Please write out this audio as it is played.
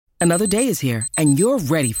Another day is here, and you're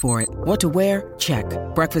ready for it. What to wear? Check.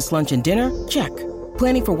 Breakfast, lunch, and dinner? Check.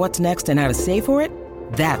 Planning for what's next and how to save for it?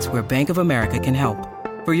 That's where Bank of America can help.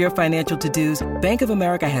 For your financial to-dos, Bank of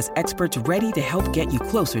America has experts ready to help get you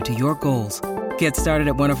closer to your goals. Get started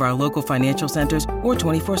at one of our local financial centers or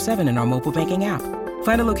 24/7 in our mobile banking app.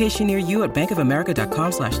 Find a location near you at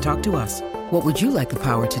bankofamerica.com/talktous. What would you like the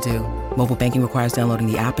power to do? Mobile banking requires downloading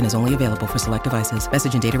the app and is only available for select devices.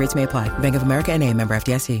 Message and data rates may apply. Bank of America N.A., member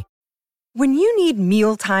FDIC. When you need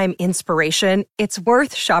mealtime inspiration, it's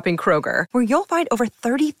worth shopping Kroger, where you'll find over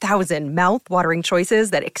 30,000 mouth-watering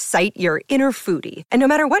choices that excite your inner foodie. And no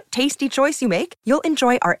matter what tasty choice you make, you'll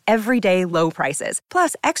enjoy our everyday low prices,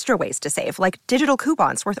 plus extra ways to save, like digital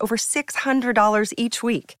coupons worth over $600 each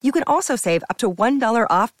week. You can also save up to $1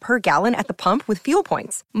 off per gallon at the pump with fuel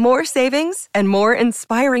points. More savings and more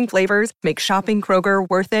inspiring flavors make shopping Kroger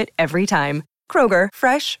worth it every time. Kroger,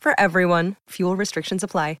 fresh for everyone. Fuel restrictions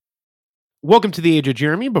apply. Welcome to the Age of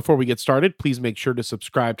Jeremy. Before we get started, please make sure to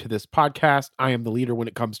subscribe to this podcast. I am the leader when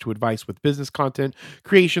it comes to advice with business content,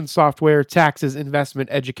 creation software, taxes, investment,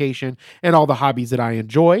 education, and all the hobbies that I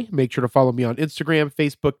enjoy. Make sure to follow me on Instagram,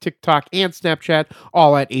 Facebook, TikTok, and Snapchat,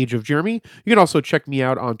 all at Age of Jeremy. You can also check me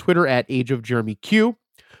out on Twitter at Age of Jeremy Q.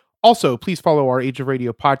 Also, please follow our Age of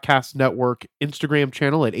Radio Podcast Network Instagram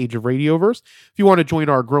channel at Age of Radioverse. If you want to join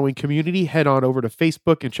our growing community, head on over to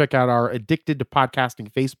Facebook and check out our Addicted to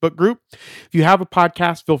Podcasting Facebook group. If you have a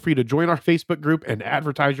podcast, feel free to join our Facebook group and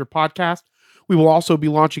advertise your podcast. We will also be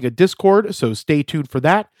launching a Discord, so stay tuned for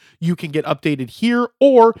that. You can get updated here,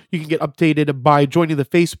 or you can get updated by joining the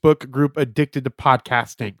Facebook group Addicted to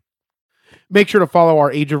Podcasting. Make sure to follow our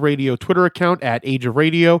Age of Radio Twitter account at Age of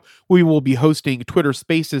Radio. We will be hosting Twitter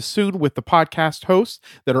Spaces soon with the podcast hosts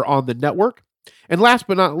that are on the network. And last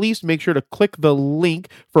but not least, make sure to click the link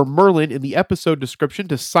for Merlin in the episode description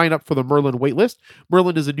to sign up for the Merlin waitlist.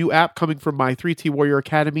 Merlin is a new app coming from my 3T Warrior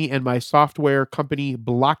Academy and my software company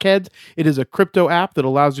Blockheads. It is a crypto app that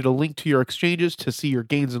allows you to link to your exchanges to see your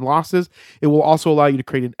gains and losses. It will also allow you to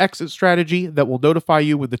create an exit strategy that will notify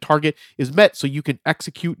you when the target is met so you can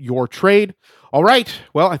execute your trade. All right,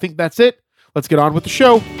 well, I think that's it. Let's get on with the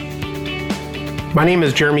show. My name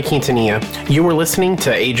is Jeremy Quintanilla. You are listening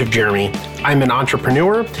to Age of Jeremy. I'm an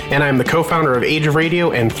entrepreneur, and I'm the co-founder of Age of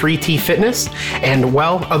Radio and 3T Fitness, and,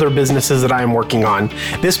 well, other businesses that I am working on.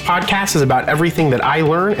 This podcast is about everything that I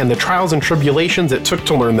learn and the trials and tribulations it took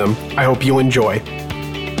to learn them. I hope you enjoy.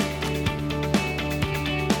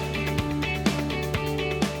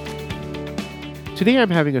 Today I'm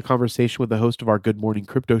having a conversation with the host of our Good Morning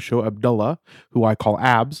Crypto show, Abdullah, who I call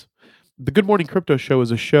Abs. The Good Morning Crypto show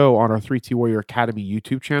is a show on our 3T Warrior Academy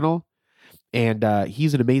YouTube channel, and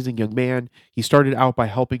he's an amazing young man. He started out by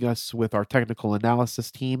helping us with our technical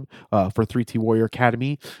analysis team for 3T Warrior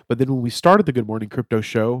Academy, but then when we started the Good Morning Crypto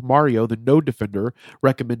show, Mario, the Node Defender,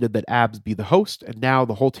 recommended that Abs be the host, and now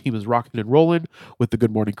the whole team is rocking and rolling with the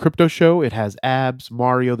Good Morning Crypto show. It has Abs,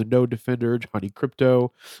 Mario, the Node Defender, Johnny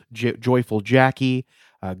Crypto, Joyful Jackie,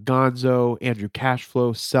 Gonzo, Andrew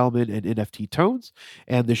Cashflow, Selman, and NFT Tones.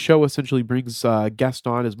 And the show essentially brings guests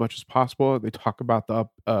on as much as possible. They talk about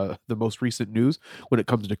the most recent news when it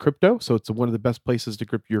comes to crypto. So it's one of the best places to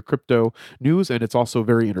grip your crypto news, and it's also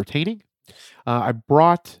very entertaining. I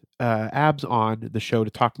brought Abs on the show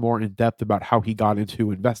to talk more in depth about how he got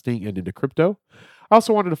into investing and into crypto. I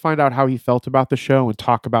also wanted to find out how he felt about the show and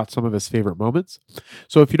talk about some of his favorite moments.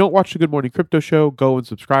 So if you don't watch the Good Morning Crypto show, go and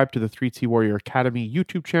subscribe to the 3T Warrior Academy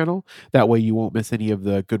YouTube channel. That way you won't miss any of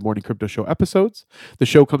the Good Morning Crypto show episodes. The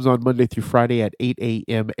show comes on Monday through Friday at 8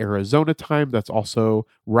 a.m. Arizona time. That's also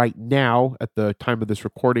right now, at the time of this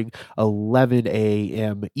recording, 11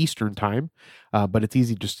 a.m. Eastern time. But it's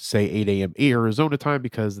easy just to say 8 a.m. Arizona time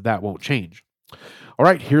because that won't change. All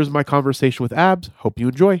right, here's my conversation with Abs. Hope you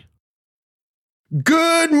enjoy.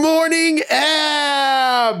 Good morning,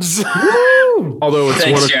 Abs! Although it's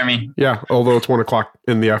Thanks, Jeremy. Yeah, although it's 1 o'clock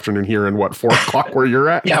in the afternoon here and 4 o'clock where you're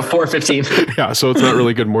at? Yeah, 4:15. Yeah, so it's not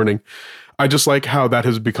really good morning. I just like how that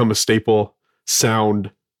has become a staple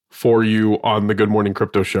sound for you on the Good Morning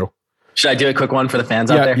Crypto show. Should I do a quick one for the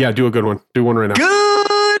fans out there? Yeah, do a good one. Do one right now.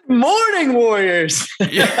 Good morning, Warriors.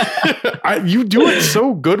 You do it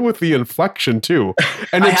so good with the inflection too.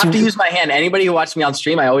 And I have to use my hand. Anybody who watches me on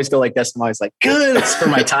stream, I always go like this. I'm always like, good. It's for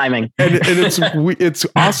my timing. and it's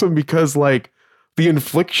awesome because like the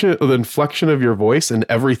inflection of your voice and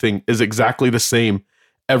everything is exactly the same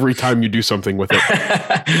every time you do something with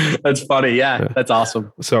it. That's funny. Yeah, that's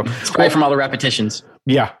awesome. So it's great from all the repetitions.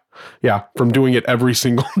 Yeah. From doing it every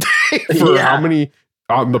single day for how many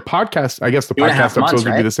on the podcast? I guess the podcast episodes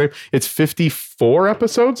would be the same. It's 54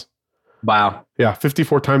 episodes. Wow. Yeah,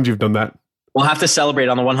 54 times you've done that. We'll have to celebrate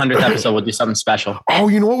on the 100th episode. We'll do something special. Oh,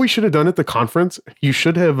 you know what we should have done at the conference? You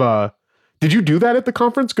should have. Did you do that at the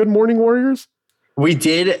conference? Good Morning Warriors? We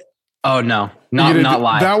did. Oh no, not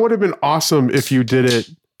live. That would have been awesome if you did it.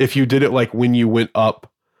 If you did it like when you went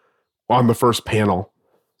up on the first panel.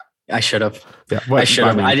 I should have. Yeah, I should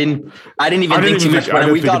have. I didn't even think too much.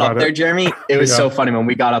 When we got up there, Jeremy, it was so funny. When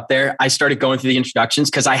we got up there, I started going through the introductions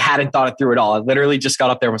because I hadn't thought it through at all. I literally just got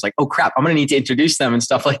up there and was like, oh crap, I'm going to need to introduce them and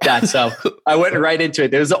stuff like that. So I went right into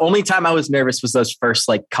it. It was the only time I was nervous was those first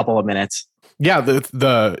like couple of minutes. Yeah,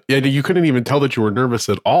 you couldn't even tell that you were nervous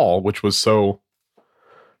at all, which was so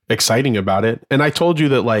exciting about it. And I told you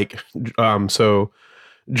that like, so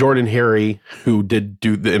Jordan Harry, who did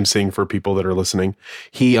do the emceeing for people that are listening,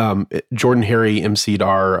 Jordan Harry emceed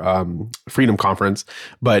our Freedom Conference,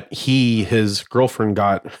 but his girlfriend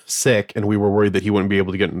got sick and we were worried that he wouldn't be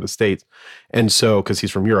able to get into the States. And so, cause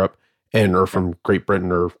he's from Europe or from Great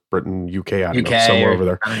Britain or Britain, UK, I don't know, somewhere over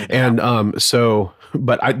there.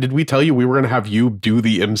 And did we tell you we were going to have you do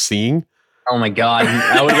the emceeing? Oh my God.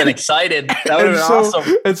 I would have been excited. That would have been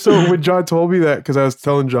awesome. And so when John told me that, because I was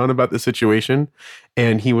telling John about the situation,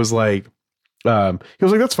 and he was like,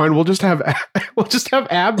 that's fine. We'll just have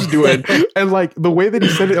Abs do it. And like the way that he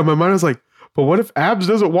said it in my mind, I was like, but what if Abs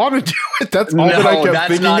doesn't want to do it? That's all that I kept that's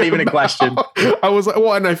thinking not even about. A question. I was like,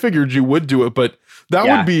 well, and I figured you would do it, but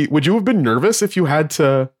would you have been nervous if you had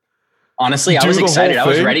to? Honestly, I was excited. I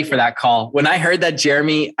was ready for that call. When I heard that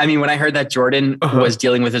Jordan was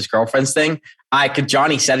dealing with his girlfriend's thing,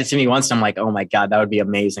 Johnny said it to me once. And I'm like, oh my God, that would be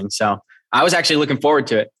amazing. So I was actually looking forward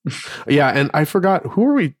to it. Yeah. And I forgot, who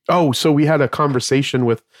are we? Oh, so we had a conversation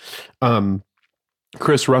with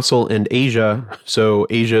Chris Russell and Asia. So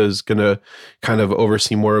Asia is going to kind of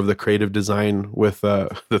oversee more of the creative design with the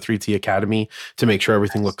 3T Academy to make sure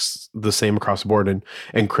everything looks the same across the board.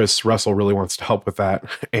 And Chris Russell really wants to help with that.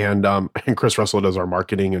 And Chris Russell does our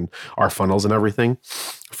marketing and our funnels and everything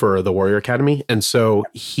for the Warrior Academy. And so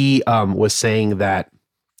he was saying that,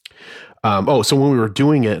 so when we were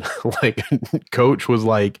doing it, like Coach was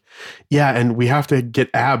like, yeah, and we have to get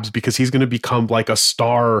Abs because he's going to become like a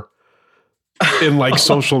star in like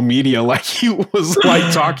social media. Like he was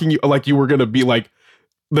like talking like you were going to be like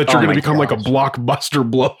that you're going to become like a blockbuster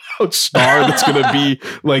blowout star that's going to be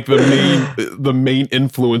like the main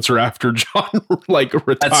influencer after John like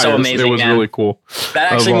retires. That's so amazing. It was really cool.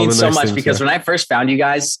 That actually means so much because when I first found you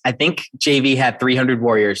guys, I think JV had 300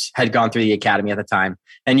 warriors had gone through the academy at the time,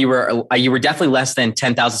 and you were definitely less than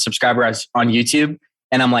 10,000 subscribers on YouTube.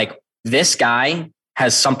 And I'm like, this guy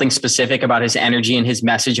has something specific about his energy and his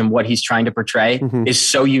message and what he's trying to portray is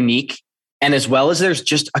so unique. And as well as there's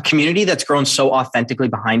just a community that's grown so authentically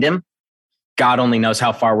behind him, God only knows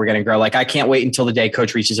how far we're going to grow. Like, I can't wait until the day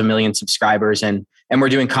Coach reaches 1 million subscribers and we're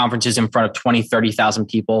doing conferences in front of 20, 30,000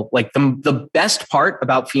 people. Like the best part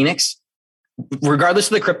about Phoenix, regardless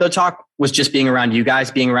of the crypto talk, was just being around you guys,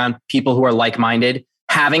 being around people who are like-minded,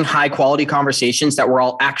 having high quality conversations that we're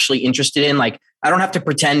all actually interested in. Like, I don't have to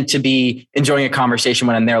pretend to be enjoying a conversation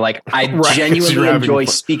when I'm there. Like, I genuinely enjoy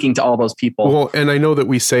speaking to all those people. Well, and I know that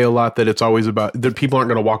we say a lot that it's always about that people aren't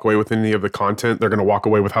going to walk away with any of the content. They're going to walk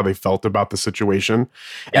away with how they felt about the situation.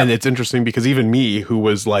 Yep. And it's interesting because even me, who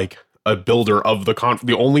was like a builder of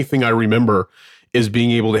the only thing I remember is being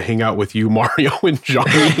able to hang out with you, Mario and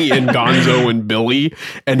Johnny and Gonzo and Billy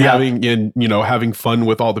and having fun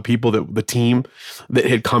with all the people the team that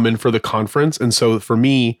had come in for the conference. And so for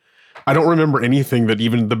me, I don't remember anything that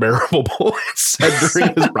even the Bearable Bullet said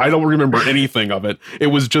during his, I don't remember anything of it. It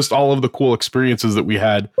was just all of the cool experiences that we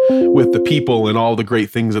had with the people and all the great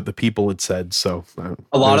things that the people had said. So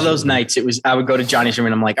a lot of those nights I would go to Johnny's room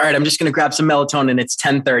and I'm like, all right, I'm just going to grab some melatonin. It's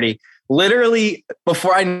 10:30. Literally,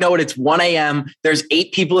 before I know it, it's 1 a.m. There's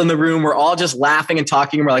 8 people in the room. We're all just laughing and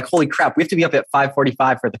talking. And we're like, holy crap, we have to be up at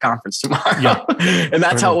 5:45 for the conference tomorrow. Yeah. And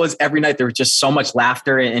that's how it was every night. There was just so much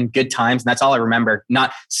laughter and good times. And that's all I remember.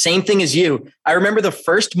 Not same thing as you. I remember the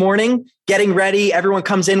first morning getting ready. Everyone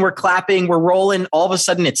comes in. We're clapping. We're rolling. All of a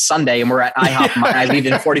sudden, it's Sunday and we're at IHOP. I leave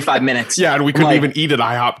in 45 minutes. Yeah. And we couldn't even eat at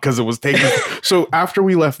IHOP because it was taking. So after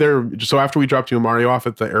we left there, after we dropped you and Mario off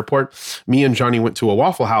at the airport, me and Johnny went to a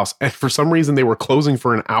Waffle House. And for some reason, they were closing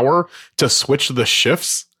for an hour to switch the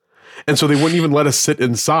shifts. And so they wouldn't even let us sit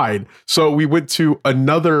inside. So we went to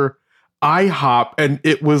another IHOP and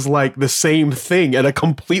it was like the same thing at a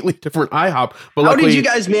completely different IHOP. But how did you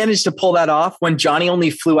guys manage to pull that off when Johnny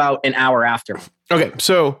only flew out an hour after? Okay.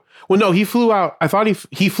 So, well, no, he flew out. I thought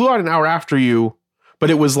he flew out an hour after you. But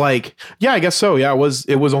it was like, yeah, I guess so. Yeah, it was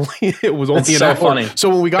only That's an so hour. Funny. So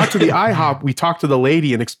when we got to the IHOP, we talked to the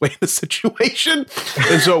lady and explained the situation.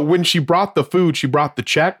 And so when she brought the food, she brought the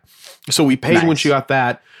check. So we paid when she got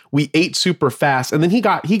that. we ate super fast, and then he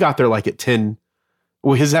got there like at 10.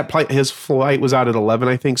 Well, his flight was out at 11,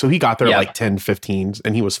 I think. So he got there at like 10:15,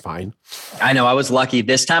 and he was fine. I know. I was lucky.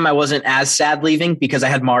 This time I wasn't as sad leaving because I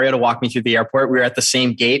had Mario to walk me through the airport. We were at the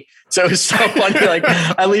same gate. So it was so funny. Like,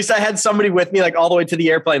 at least I had somebody with me, like all the way to the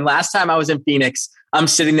airplane. Last time I was in Phoenix, I'm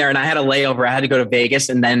sitting there and I had a layover. I had to go to Vegas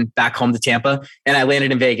and then back home to Tampa. And I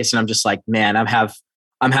landed in Vegas and I'm just like, man,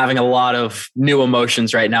 I'm having a lot of new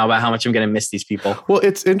emotions right now about how much I'm going to miss these people. Well,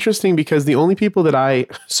 it's interesting because the only people that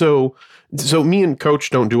so me and Coach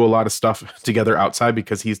don't do a lot of stuff together outside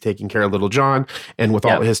because he's taking care of little John, and with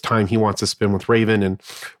all his time he wants to spend with Raven and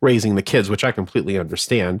raising the kids, which I completely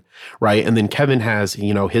understand, right? And then Kevin has,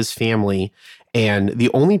 his family, and the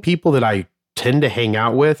only people that I tend to hang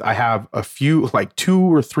out with, I have a few, like 2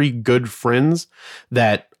 or 3 good friends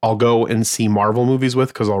that I'll go and see Marvel movies with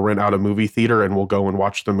because I'll rent out a movie theater and we'll go and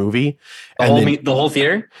watch the movie. The whole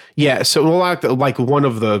theater? Yeah. So like one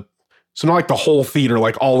of the, so not like the whole theater,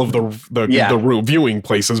 like all of the room viewing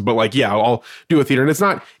places, but like, yeah, I'll do a theater, and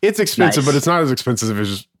it's expensive, but it's not as expensive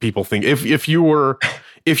as people think. If you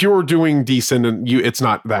were doing decent and it's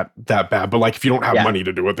not that bad, but like if you don't have money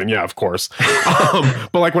to do it, then yeah, of course.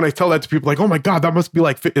 But like when I tell that to people, like, oh my God, that must be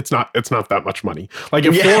like, it's not that much money. Like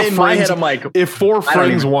if 4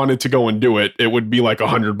 friends wanted to go and do it, it would be like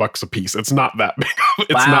 $100 a piece. It's not that big.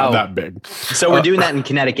 It's not that big. So we're doing that in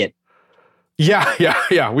Connecticut.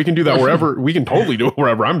 Yeah. We can do that wherever. We can totally do it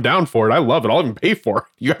wherever. I'm down for it. I love it. I'll even pay for it.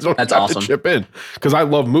 You guys don't have to chip in because I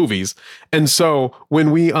love movies. And so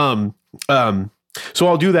when we so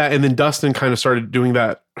I'll do that, and then Dustin kind of started doing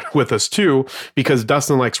that with us too because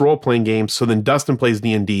Dustin likes role playing games. So then Dustin plays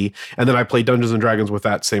D&D, and then I play Dungeons and Dragons with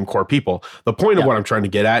that same core people. The point of what I'm trying to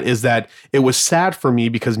get at is that it was sad for me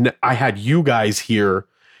because I had you guys here.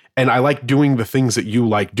 And I like doing the things that you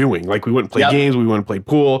like doing. Like we went and played games, we went and played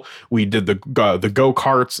pool, we did the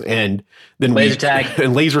go-karts, and then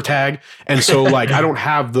laser tag. And so like I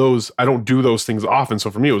don't do those things often.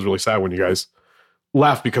 So for me, it was really sad when you guys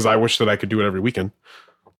left because I wish that I could do it every weekend.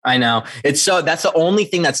 I know. That's the only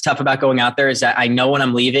thing that's tough about going out there is that I know when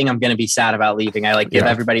I'm leaving, I'm going to be sad about leaving. I like give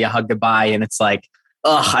everybody a hug goodbye. And it's like,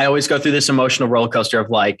 I always go through this emotional roller coaster of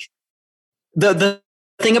like the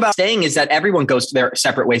thing about staying is that everyone goes to their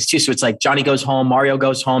separate ways too. So it's like Johnny goes home, Mario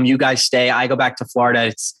goes home, you guys stay, I go back to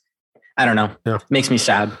Florida. I don't know. Yeah. Makes me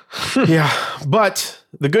sad. Yeah. But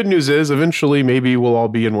the good news is eventually maybe we'll all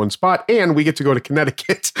be in one spot and we get to go to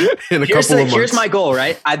Connecticut in a couple of months. Here's my goal,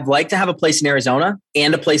 right? I'd like to have a place in Arizona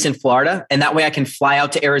and a place in Florida. And that way I can fly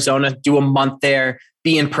out to Arizona, do a month there,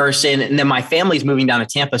 be in person. And then my family's moving down to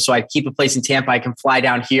Tampa. So I keep a place in Tampa. I can fly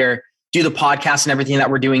down here, do the podcast and everything that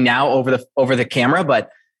we're doing now over the camera. But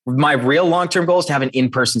my real long-term goal is to have an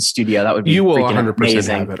in-person studio. That would be freaking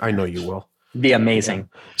amazing. Have it. I know you will. Be amazing.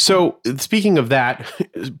 So speaking of that,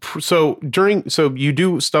 so you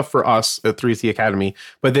do stuff for us at 3C Academy,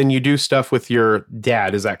 but then you do stuff with your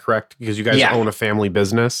dad. Is that correct? Because you guys own a family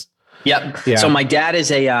business. Yep. Yeah. So my dad is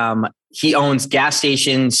he owns gas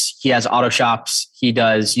stations. He has auto shops. He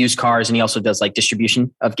does used cars, and he also does like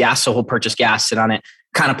distribution of gas. So he'll purchase gas, sit on it,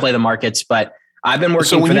 kind of play the markets. But I've been working.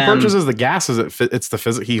 So when he purchases the gas, it's the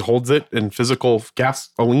physical? He holds it in physical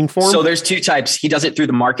gasoline form. So there's 2 types. He does it through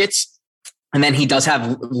the markets, and then he does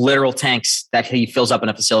have literal tanks that he fills up in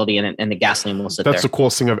a facility, and the gasoline will sit there. That's the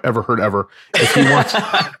coolest thing I've ever heard ever. If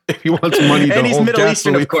he wants money to and he's hold Middle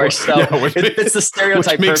Eastern, of course, so it fits the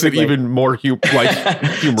stereotype. Which makes perfectly. it even more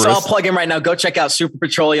humorous. So I'll plug in right now. Go check out Super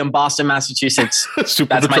Petroleum, Boston, Massachusetts.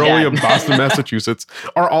 Super Petroleum, Boston, Massachusetts.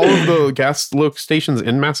 Are all of the gas stations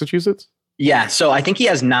in Massachusetts? Yeah. So I think he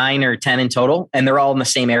has 9 or 10 in total, and they're all in the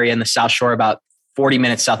same area in the South Shore, about 40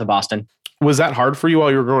 minutes south of Boston. Was that hard for you while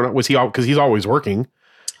you were growing up? Was he because he's always working?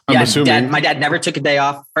 I'm assuming. My dad never took a day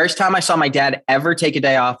off. First time I saw my dad ever take a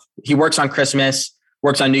day off, he works on Christmas,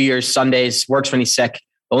 works on New Year's, Sundays, works when he's sick.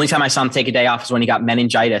 The only time I saw him take a day off is when he got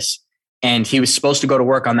meningitis, and he was supposed to go to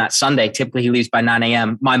work on that Sunday. Typically he leaves by 9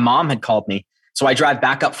 a.m. My mom had called me. So I drive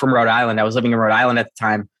back up from Rhode Island. I was living in Rhode Island at the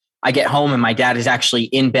time. I get home and my dad is actually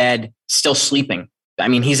in bed, still sleeping. I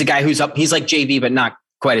mean, he's a guy who's up. He's like JV, but not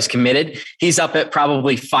quite as committed. He's up at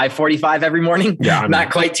probably 5:45 every morning. Yeah,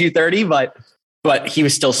 not quite 2:30, but he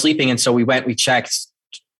was still sleeping. And so we checked.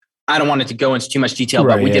 I don't want it to go into too much detail,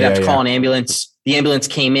 but we did have to call an ambulance. The ambulance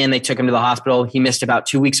came in. They took him to the hospital. He missed about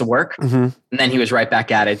 2 weeks of work, and then he was right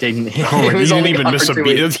back at it. He didn't even miss a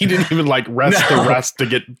beat. He didn't even like rest to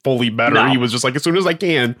get fully better. No. He was just like, as soon as I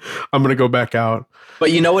can, I'm going to go back out.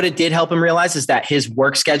 But you know what it did help him realize is that his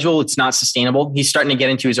work schedule, it's not sustainable. He's starting to get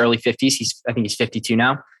into his early 50s. I think he's 52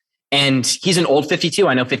 now. And he's an old 52.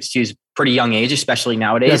 I know 52 is a pretty young age, especially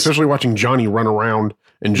nowadays. Yeah, especially watching Johnny run around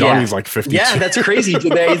and Johnny's like 52. Yeah, that's crazy.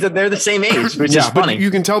 They're the same age, which is funny. But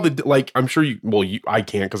you can tell that, like, I'm sure I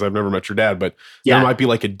can't because I've never met your dad, but there might be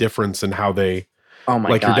like a difference in how they,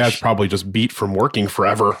 your dad's probably just beat from working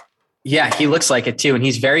forever. Yeah, he looks like it too. And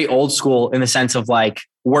he's very old school in the sense of like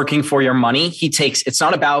working for your money. It's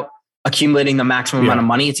not about accumulating the maximum amount of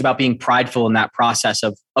money. It's about being prideful in that process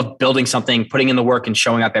of building something, putting in the work and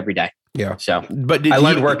showing up every day. Yeah. So, but I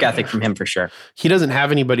learned work ethic from him for sure. He doesn't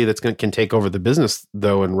have anybody can take over the business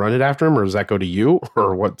though and run it after him, or does that go to you,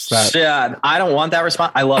 or what's that? Yeah, I don't want that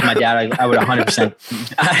response. I love my dad. I would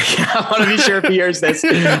 100%. I want to be sure if he hears this.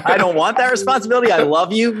 I don't want that responsibility. I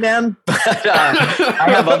love you, man. But I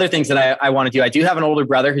have other things that I want to do. I do have an older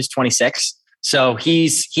brother who's 26. So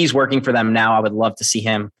he's working for them now. I would love to see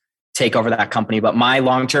him take over that company. But my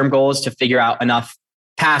long-term goal is to figure out enough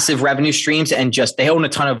passive revenue streams, and they own a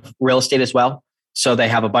ton of real estate as well. So they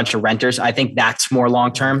have a bunch of renters. I think that's more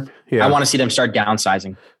long-term. Yeah. I want to see them start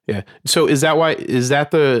downsizing. Yeah. So is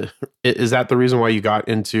that the reason why you got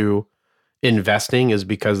into investing, is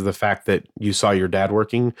because of the fact that you saw your dad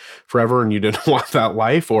working forever and you didn't want that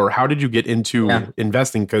life? Or how did you get into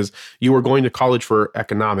investing? Because you were going to college for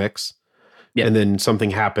economics. Yeah. And then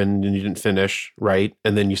something happened and you didn't finish, right?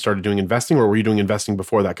 And then you started doing investing, or were you doing investing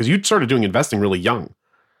before that? Because you started doing investing really young.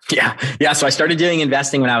 Yeah. So I started doing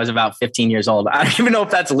investing when I was about 15 years old. I don't even know if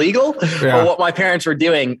that's legal or what my parents were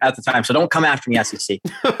doing at the time. So don't come after me, SEC.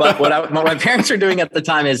 But what my parents were doing at the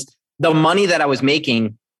time is the money that I was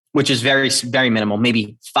making, which is very, very minimal,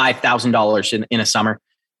 maybe $5,000 in a summer,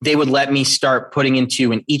 they would let me start putting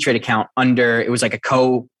into an E-Trade account it was like a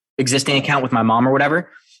co-existing account with my mom or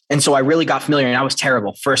whatever. And so I really got familiar, and I was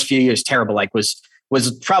terrible. First few years, terrible. Like was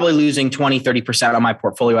probably losing 20, 30% on my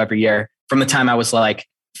portfolio every year from the time I was like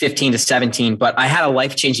 15 to 17. But I had a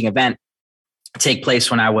life-changing event take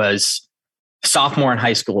place when I was sophomore in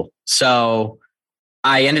high school. So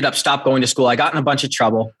I ended up stopped going to school. I got in a bunch of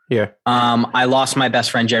trouble. Yeah. I lost my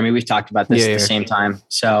best friend, Jeremy. We've talked about this at the same time.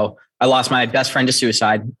 So I lost my best friend to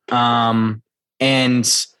suicide. And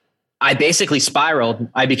I basically spiraled.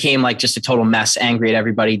 I became like just a total mess, angry at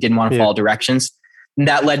everybody, didn't want to follow directions. And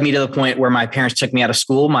that led me to the point where my parents took me out of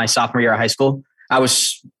school, my sophomore year of high school. I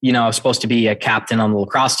was supposed to be a captain on the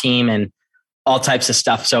lacrosse team and all types of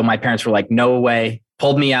stuff. So my parents were like, no way,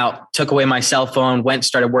 pulled me out, took away my cell phone,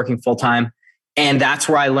 started working full time. And that's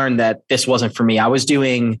where I learned that this wasn't for me. I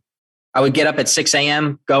would get up at 6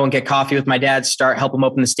 a.m., go and get coffee with my dad, help him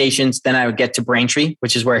open the stations. Then I would get to Braintree,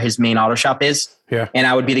 which is where his main auto shop is. Yeah. And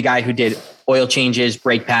I would be the guy who did oil changes,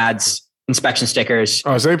 brake pads, inspection stickers.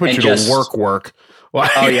 Oh, so they put you to work. Like,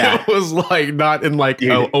 it was like not in like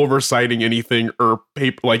oversighting anything or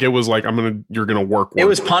paper. Like it was like, you're going to work. It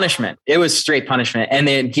was punishment. It was straight punishment. And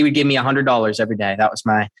then he would give me $100 every day. That was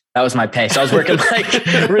my pay. So I was working like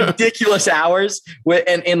ridiculous hours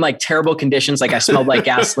and in like terrible conditions. Like I smelled like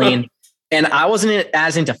gasoline, and I wasn't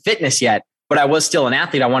as into fitness yet, but I was still an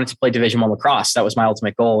athlete. I wanted to play Division I lacrosse. That was my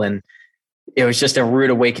ultimate goal. And it was just a rude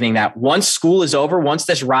awakening that once school is over, once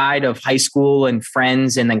this ride of high school and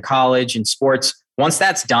friends and then college and sports, once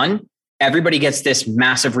that's done, everybody gets this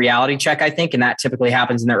massive reality check, I think. And that typically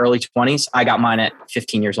happens in their early 20s. I got mine at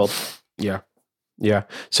 15 years old. Yeah. Yeah.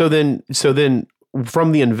 So then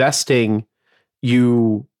from the investing,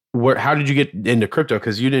 how did you get into crypto?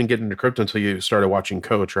 Because you didn't get into crypto until you started watching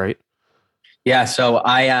Coach, right? Yeah. So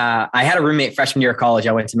I had a roommate freshman year of college.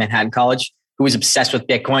 I went to Manhattan College, who was obsessed with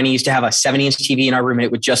Bitcoin. He used to have a 70-inch TV in our room, and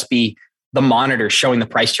it would just be the monitor showing the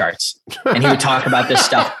price charts. And he would talk about this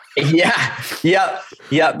stuff. Yeah.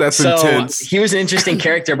 That's intense. He was an interesting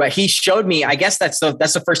character, but he showed me, I guess that's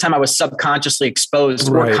the first time I was subconsciously exposed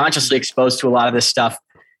or consciously exposed to a lot of this stuff.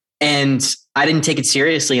 And I didn't take it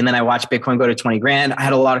seriously. And then I watched Bitcoin go to 20 grand. I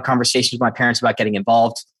had a lot of conversations with my parents about getting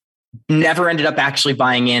involved. Never ended up actually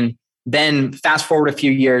buying in. Then fast forward a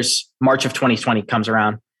few years, March of 2020 comes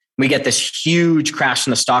around. We get this huge crash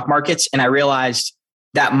in the stock markets. And I realized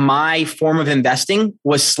that my form of investing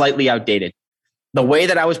was slightly outdated. The way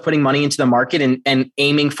that I was putting money into the market and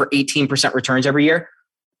aiming for 18% returns every year,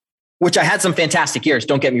 which I had some fantastic years.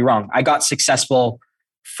 Don't get me wrong. I got successful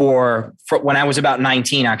for when I was about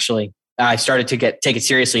 19, actually. I started to take it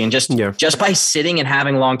seriously. And just by sitting and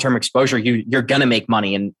having long-term exposure, you're going to make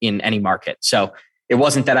money in any market. So it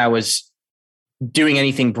wasn't that I was doing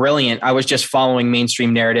anything brilliant. I was just following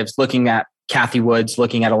mainstream narratives, looking at Cathie Woods,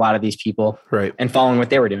 looking at a lot of these people, and following what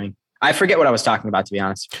they were doing. I forget what I was talking about, to be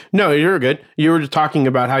honest. No, you're good. You were just talking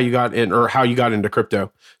about how you got in, or how you got into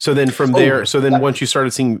crypto. So then from there, once you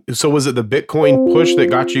started seeing, so was it the Bitcoin push that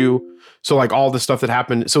got you? So like all the stuff that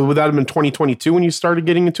happened. So would that have been 2022 when you started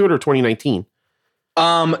getting into it, or 2019?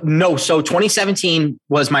 No. So 2017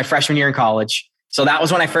 was my freshman year in college. So that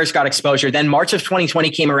was when I first got exposure. Then March of 2020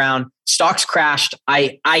 came around, stocks crashed.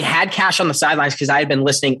 I had cash on the sidelines because I had been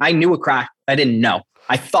listening. I knew a crash. I didn't know.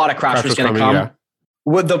 I thought a crash was going to come. Yeah.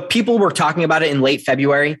 Well, the people were talking about it in late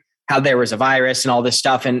February, how there was a virus and all this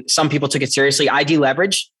stuff. And some people took it seriously. I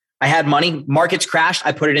deleveraged. I had money. Markets crashed.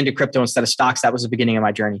 I put it into crypto instead of stocks. That was the beginning of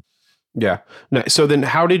my journey. Yeah. No, so then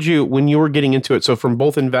how did you, when you were getting into it, so from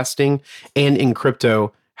both investing and in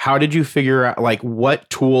crypto, how did you figure out like what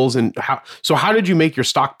tools and how did you make your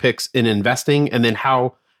stock picks in investing? And then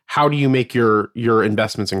how do you make your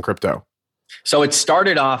investments in crypto? So it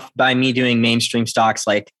started off by me doing mainstream stocks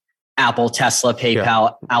like Apple, Tesla,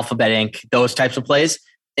 PayPal, Alphabet Inc., those types of plays.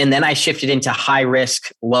 And then I shifted into high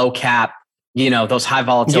risk, low cap, those high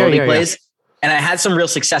volatility plays. And I had some real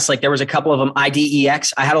success. Like there was a couple of them,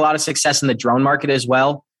 IDEX. I had a lot of success in the drone market as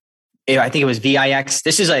well. I think it was VIX.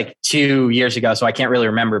 This is like 2 years ago, so I can't really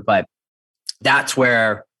remember, but that's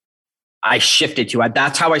where I shifted to.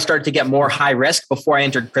 That's how I started to get more high risk before I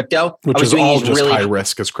entered crypto. Which I was is all just really high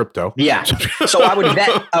risk as crypto. Yeah. So I would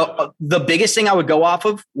bet the biggest thing I would go off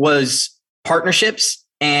of was partnerships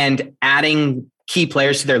and adding key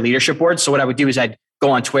players to their leadership board. So what I would do is I'd go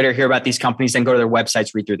on Twitter, hear about these companies, then go to their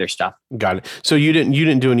websites, read through their stuff. Got it. So you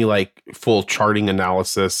didn't do any like full charting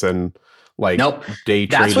analysis and like nope. Day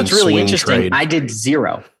trade. That's what's really interesting. Trade. I did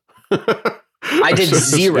zero. I did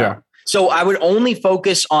zero. Yeah. So I would only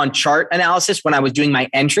focus on chart analysis when I was doing my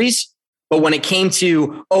entries. But when it came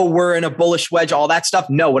to, we're in a bullish wedge, all that stuff.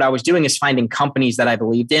 No, what I was doing is finding companies that I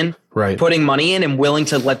believed in, right, putting money in and willing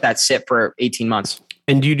to let that sit for 18 months.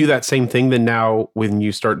 And do you do that same thing then now when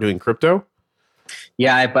you start doing crypto?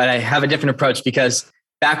 Yeah, but I have a different approach because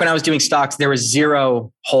back when I was doing stocks, there was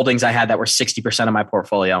zero holdings I had that were 60% of my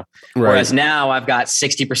portfolio. Right. Whereas now I've got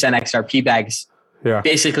 60% XRP bags,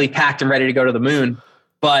 basically packed and ready to go to the moon.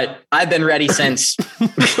 But I've been ready since, for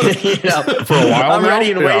a while. I'm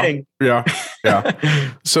ready and waiting. Yeah.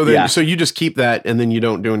 So then, so you just keep that and then you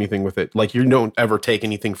don't do anything with it. Like you don't ever take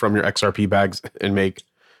anything from your XRP bags and make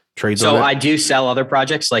trades. So on it? I do sell other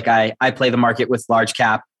projects. Like I play the market with large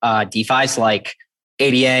cap DeFis like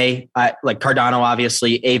ADA, like Cardano,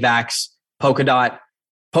 obviously, AVAX, Polkadot.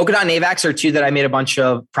 Polkadot and AVAX are two that I made a bunch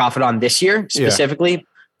of profit on this year specifically. Yeah.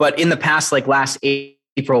 But in the past, like last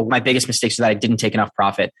April, my biggest mistake was that I didn't take enough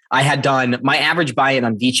profit. I had done my average buy-in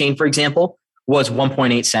on VeChain, for example, was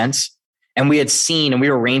 1.8 cents. And we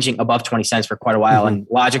were ranging above 20 cents for quite a while. Mm-hmm. And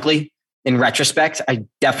logically, in retrospect, I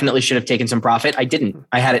definitely should have taken some profit. I didn't.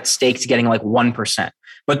 I had it staked getting like 1%.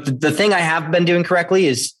 But the thing I have been doing correctly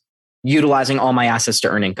is utilizing all my assets to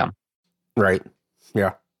earn income. Right.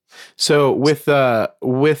 Yeah. So with that,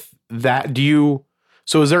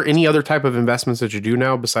 is there any other type of investments that you do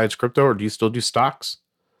now besides crypto, or do you still do stocks?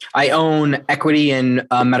 I own equity in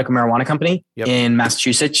a medical marijuana company in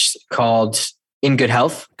Massachusetts called In Good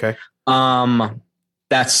Health. Okay.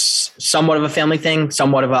 That's somewhat of a family thing.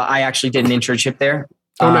 I actually did an internship there.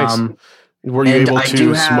 Oh, nice. Were you able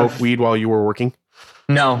to smoke weed while you were working?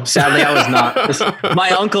 No, sadly I was not. My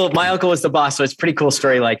uncle was the boss. So it's a pretty cool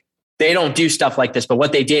story. Like they don't do stuff like this, but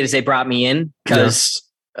what they did is they brought me in because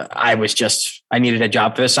I needed a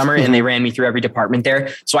job for the summer and they ran me through every department there.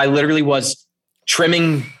 So I literally was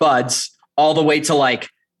trimming buds all the way to like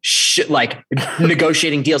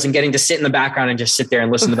negotiating deals and getting to sit in the background and just sit there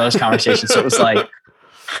and listen to those conversations. So it was like,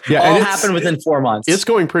 all happened within 4 months. It's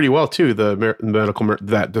going pretty well too. The medical,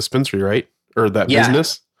 that dispensary, right? Or that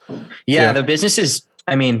business. Yeah. The business is,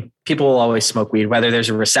 people will always smoke weed, whether there's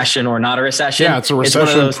a recession or not a recession. Yeah, it's a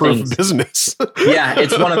recession-proof business. Yeah,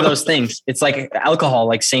 it's one of those things. It's like alcohol,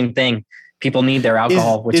 like same thing. People need their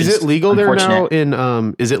alcohol, which is it legal there now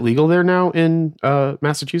in is it legal there now in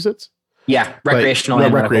Massachusetts? Yeah, recreational.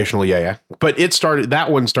 Recreational, yeah. But that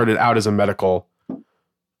one started out as a medical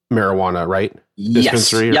marijuana, right?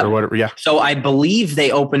 Dispensary or whatever. Yeah. So I believe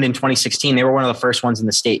they opened in 2016. They were one of the first ones in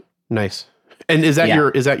the state. Nice. And is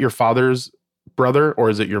that your father's brother or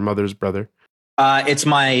is it your mother's brother? It's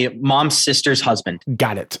my mom's sister's husband.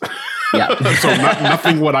 Got it. Yeah. So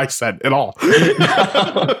nothing what I said at all.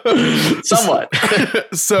 Somewhat.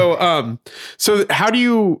 So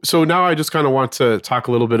now I just kind of want to talk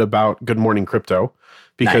a little bit about Good Morning Crypto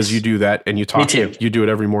because you do that and you talk. Me too. You do it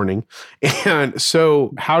every morning. And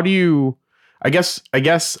so how do you, I guess I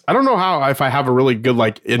don't know if I have a really good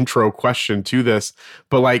like intro question to this,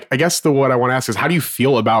 but like, I guess what I want to ask is how do you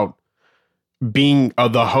feel about being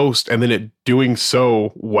the host and then it doing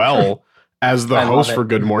so well as the host for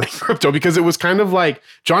Good Morning Crypto? Because it was kind of like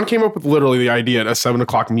John came up with literally the idea at a 7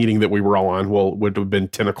 o'clock meeting that we were all on. Well, would have been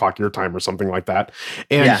 10 o'clock your time or something like that.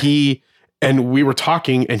 And we were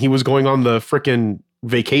talking and he was going on the frickin'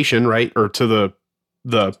 vacation, right? Or to the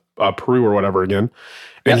Peru or whatever again.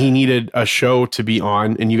 And he needed a show to be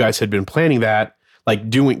on, and you guys had been planning that,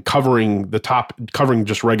 like covering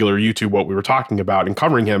just regular YouTube, what we were talking about and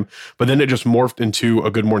covering him. But then it just morphed into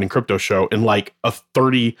a Good Morning Crypto show in like a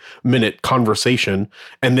 30-minute conversation.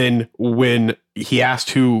 And then when he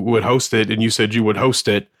asked who would host it and you said you would host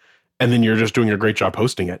it, and then you're just doing a great job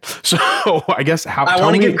hosting it. So I guess I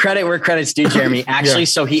want to give credit where credit's due, Jeremy. Actually,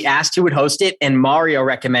 so he asked who would host it, and Mario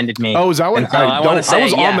recommended me. Oh, is that what? So I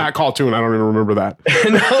was on that call too, and I don't even remember that.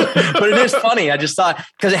 No, but it is funny. I just thought,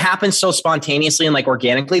 because it happened so spontaneously and like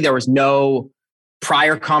organically, there was no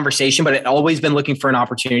prior conversation, but I'd always been looking for an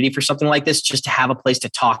opportunity for something like this, just to have a place to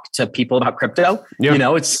talk to people about crypto. Yeah.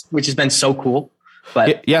 Which has been so cool.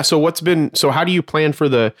 But yeah. So how do you plan for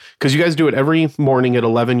because you guys do it every morning at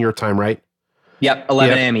 11 your time, right? Yep.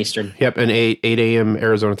 11 a.m. Eastern. Yep. And 8 a.m.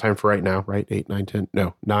 Arizona time for right now, right? 8, 9, 10,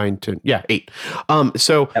 no, 9, 10. Yeah. 8.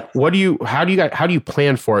 So how do you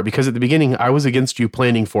plan for it? Because at the beginning I was against you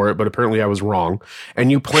planning for it, but apparently I was wrong,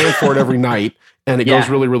 and you plan for it every night and it goes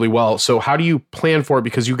really, really well. So how do you plan for it?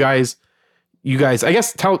 Because you guys, I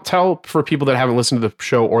guess tell for people that haven't listened to the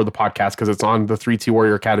show or the podcast, because it's on the 3T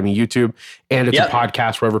Warrior Academy YouTube and it's a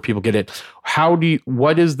podcast wherever people get it.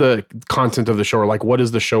 What is the content of the show, or like, what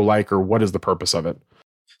is the show like, or what is the purpose of it?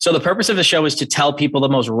 So the purpose of the show is to tell people the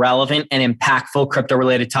most relevant and impactful crypto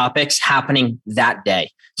related topics happening that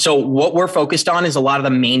day. So what we're focused on is a lot of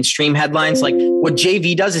the mainstream headlines. Like what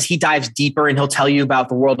JV does is he dives deeper and he'll tell you about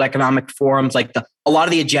the World Economic Forums, like a lot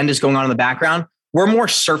of the agendas going on in the background. We're more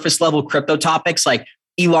surface level crypto topics like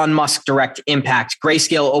Elon Musk direct impact,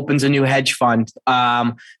 Grayscale opens a new hedge fund,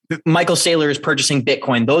 Michael Saylor is purchasing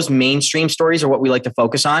Bitcoin. Those mainstream stories are what we like to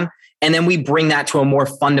focus on. And then we bring that to a more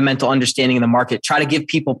fundamental understanding of the market, try to give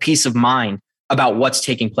people peace of mind about what's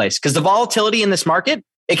taking place. Because the volatility in this market,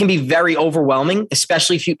 it can be very overwhelming,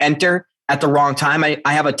 especially if you enter at the wrong time. I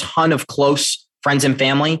have a ton of close friends and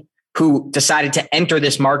family who decided to enter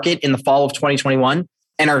this market in the fall of 2021.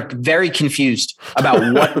 And are very confused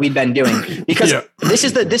about what we've been doing, because this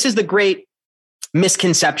is the great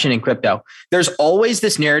misconception in crypto. There's always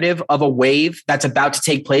this narrative of a wave that's about to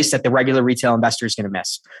take place that the regular retail investor is going to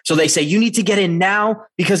miss. So they say, you need to get in now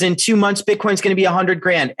because in 2 months, Bitcoin's going to be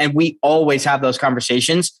 $100,000. And we always have those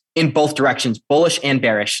conversations in both directions, bullish and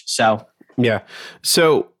bearish. So, yeah.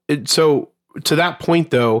 So to that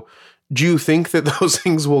point though, do you think that those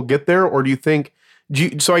things will get there, or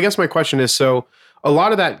so I guess my question is, a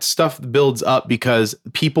lot of that stuff builds up because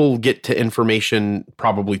people get to information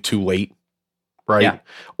probably too late, right? Yeah.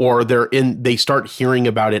 Or they start hearing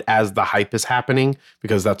about it as the hype is happening,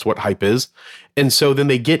 because that's what hype is. And so then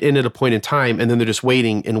they get in at a point in time, and then they're just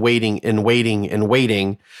waiting and waiting and waiting and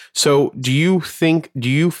waiting. So do you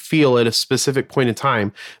feel at a specific point in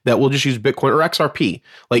time that we'll just use Bitcoin or XRP?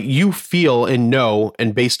 Like you feel and know,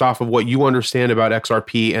 and based off of what you understand about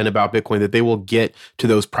XRP and about Bitcoin, that they will get to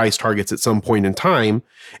those price targets at some point in time,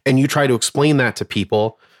 and you try to explain that to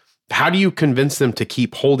people. How do you convince them to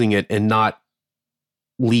keep holding it and not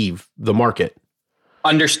leave the market?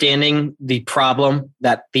 Understanding the problem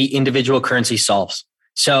that the individual currency solves.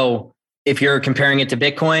 So if you're comparing it to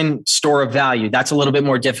Bitcoin, store of value, that's a little bit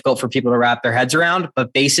more difficult for people to wrap their heads around.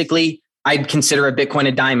 But basically, I'd consider a Bitcoin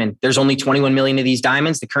a diamond. There's only 21 million of these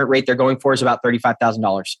diamonds. The current rate they're going for is about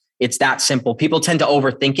 $35,000. It's that simple. People tend to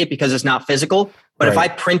overthink it because it's not physical. But if I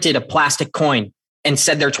printed a plastic coin and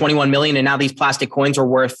said they're 21 million and now these plastic coins are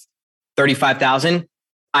worth 35,000,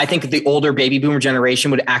 I think the older baby boomer generation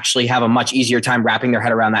would actually have a much easier time wrapping their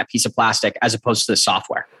head around that piece of plastic as opposed to the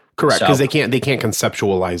software. Correct. Because they can't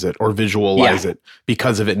conceptualize it or visualize it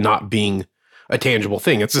because of it not being a tangible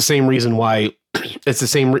thing. It's the same reason why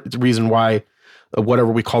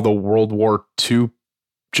whatever we call the World War II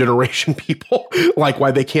generation people, like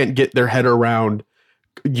why they can't get their head around,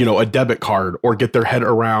 a debit card or get their head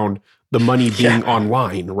around the money being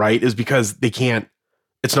online, right? Is because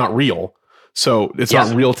it's not real. So it's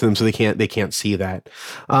not real to them. So they can't see that.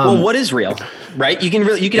 Well, what is real, right? You can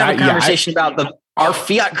have a conversation about our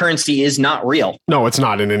fiat currency is not real. No, it's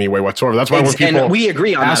not in any way whatsoever. That's why when people and we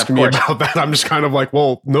agree on ask me about that, I'm just kind of like,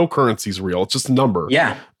 well, no currency is real. It's just a number.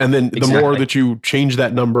 Yeah. And then the more that you change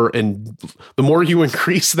that number and the more you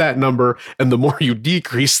increase that number and the more you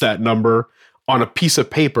decrease that number on a piece of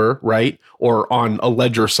paper, right? Or on a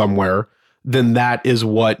ledger somewhere, then that is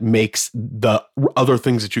what makes the other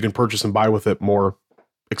things that you can purchase and buy with it more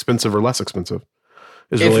expensive or less expensive.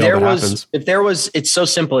 It's so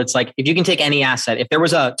simple. It's like, if you can take any asset, if there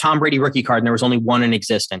was a Tom Brady rookie card and there was only one in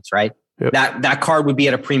existence, right? Yep. That card would be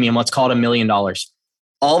at a premium. Let's call it $1 million. All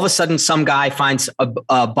of a sudden, some guy finds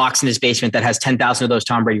a box in his basement that has 10,000 of those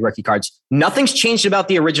Tom Brady rookie cards. Nothing's changed about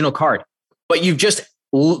the original card, but you've just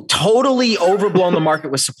totally overblown the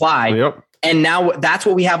market with supply. Yep. And now that's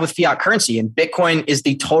what we have with fiat currency, and Bitcoin is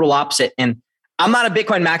the total opposite. And I'm not a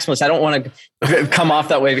Bitcoin maximalist. I don't want to come off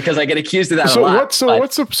that way because I get accused of that a lot. So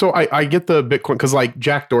I get the Bitcoin because like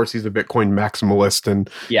Jack Dorsey's a Bitcoin maximalist and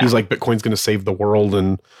he's like Bitcoin's going to save the world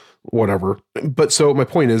and whatever. But so my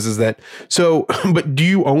point is that but do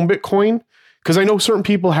you own Bitcoin? Because I know certain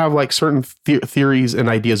people have like certain theories and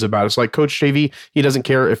ideas about it. It's like Coach JV, he doesn't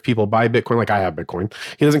care if people buy Bitcoin. Like I have Bitcoin.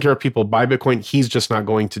 He doesn't care if people buy Bitcoin. He's just not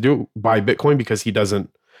going to buy Bitcoin because he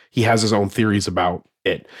has his own theories about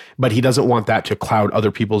it. But he doesn't want that to cloud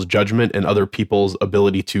other people's judgment and other people's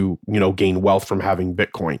ability to, gain wealth from having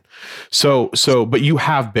Bitcoin. But you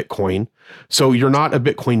have Bitcoin. So you're not a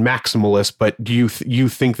Bitcoin maximalist, but do you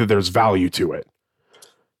think that there's value to it?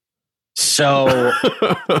 So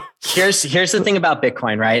here's the thing about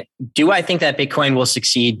Bitcoin, right? Do I think that Bitcoin will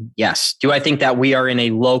succeed? Yes. Do I think that we are in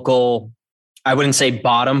a local, I wouldn't say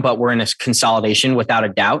bottom, but we're in a consolidation without a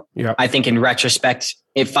doubt. Yeah. I think in retrospect,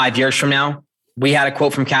 if 5 years from now, we had a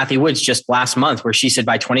quote from Cathie Woods just last month where she said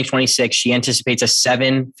by 2026, she anticipates a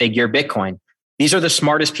 7-figure Bitcoin. These are the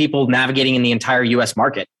smartest people navigating in the entire US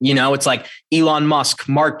market. It's like Elon Musk,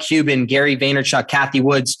 Mark Cuban, Gary Vaynerchuk, Cathie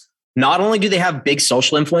Woods. Not only do they have big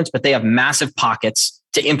social influence, but they have massive pockets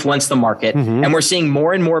to influence the market. Mm-hmm. And we're seeing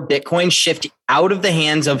more and more Bitcoin shift out of the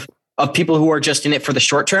hands of people who are just in it for the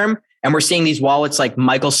short term. And we're seeing these wallets like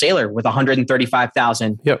Michael Saylor with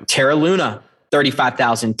 135,000, Terra Luna,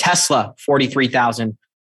 35,000, Tesla, 43,000.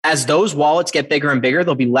 As those wallets get bigger and bigger,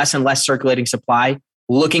 there'll be less and less circulating supply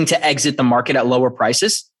looking to exit the market at lower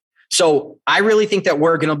prices. So I really think that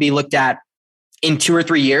we're going to be looked at in 2 or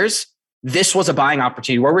 3 years. This was a buying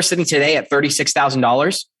opportunity where we're sitting today at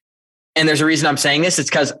 $36,000. And there's a reason I'm saying this.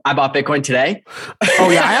 It's because I bought Bitcoin today.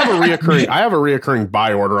 Oh yeah. I have a reoccurring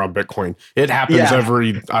buy order on Bitcoin. It happens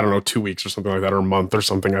every, 2 weeks or something like that, or a month or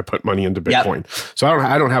something. I put money into Bitcoin. Yep. So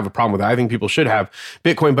I don't have a problem with that. I think people should have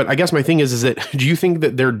Bitcoin, but I guess my thing is that do you think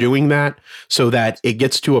that they're doing that so that it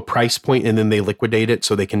gets to a price point and then they liquidate it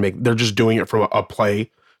so they're just doing it from a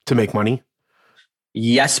play to make money?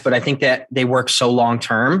 Yes. But I think that they work so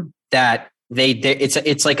long-term that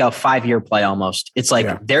it's like a 5-year play almost. It's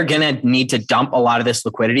like they're going to need to dump a lot of this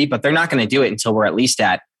liquidity, but they're not going to do it until we're at least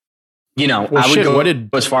at, what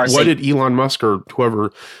did Elon Musk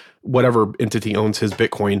or whatever entity owns his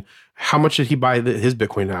Bitcoin, how much did he buy his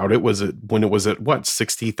Bitcoin out? When it was at what,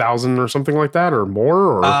 60,000 or something like that or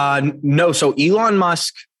more? Or? No. So Elon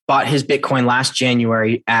Musk bought his Bitcoin last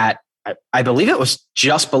January at, I believe it was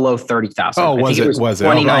just below 30,000. Oh, was it?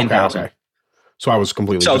 29,000. Okay. So I was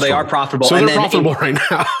completely. So they are profitable. So they're profitable right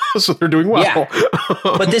now. So they're doing well. Yeah.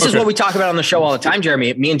 But this is what we talk about on the show all the time,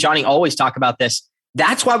 Jeremy. Me and Johnny always talk about this.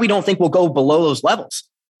 That's why we don't think we'll go below those levels.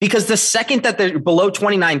 Because the second that they're below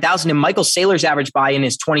 29,000 and Michael Saylor's average buy-in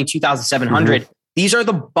is 22,700, these are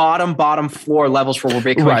the bottom floor levels for where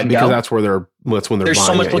Bitcoin can go. Right, because that's when they're There's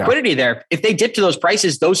so much liquidity there. If they dip to those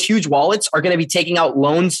prices, those huge wallets are going to be taking out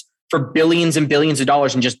loans for billions and billions of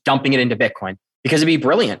dollars and just dumping it into Bitcoin because it'd be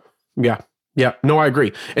brilliant. Yeah. Yeah, no, I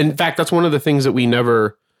agree. In fact, that's one of the things that we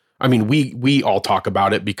all talk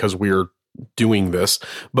about it because we're doing this,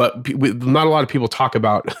 but not a lot of people talk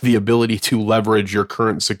about the ability to leverage your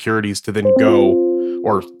current securities to then go,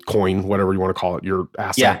 or coin, whatever you want to call it, your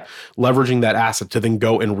asset, leveraging that asset to then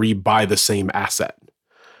go and rebuy the same asset.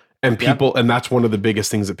 And and that's one of the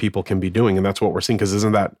biggest things that people can be doing. And that's what we're seeing. Because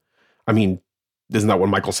isn't that what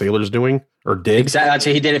Michael Saylor's doing or did? Exactly. I'd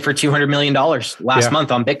say he did it for $200 million last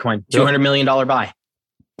month on Bitcoin. $200 million buy.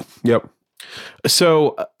 Yep.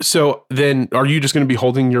 So then are you just going to be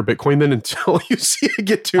holding your Bitcoin then until you see it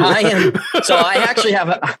get to? I am. So I actually have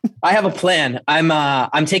a plan.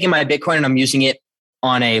 I'm taking my Bitcoin and I'm using it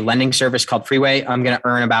on a lending service called Freeway. I'm going to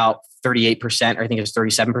earn about 38%, or I think it was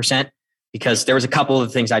 37%, because there was a couple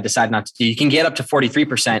of things I decided not to do. You can get up to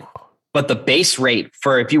 43%, but the base rate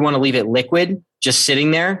for if you want to leave it liquid, just sitting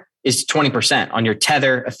there, is 20% on your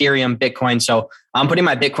Tether, Ethereum, Bitcoin. So I'm putting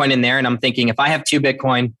my Bitcoin in there and I'm thinking if I have 2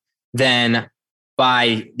 Bitcoin, then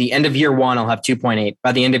by the end of year 1, I'll have 2.8.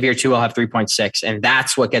 By the end of year 2, I'll have 3.6. And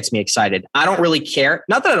that's what gets me excited. I don't really care.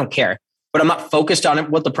 Not that I don't care, but I'm not focused on it,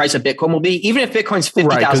 what the price of Bitcoin will be, even if Bitcoin's $50,000.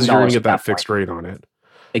 Right, because you're going to get that fixed rate on it.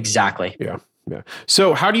 Exactly. Yeah.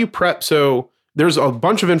 So how do you prep? So there's a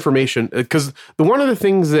bunch of information, because one of the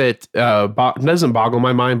things that doesn't boggle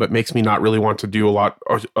my mind, but makes me not really want to do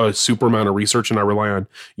a super amount of research, and I rely on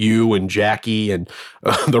you and Jackie and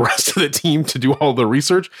the rest of the team to do all the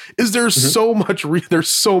research, is there's so much there's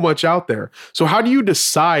so much out there. So how do you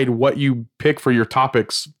decide what you pick for your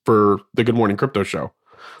topics for the Good Morning Crypto show?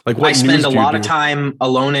 Like what I spend a lot of time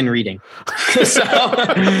alone and reading.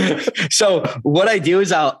 so what I do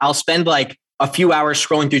is I'll spend like a few hours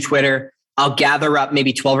scrolling through Twitter. I'll gather up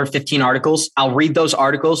maybe 12 or 15 articles. I'll read those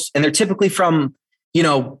articles, and they're typically from,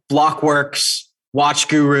 Blockworks, Watch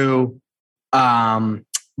Guru,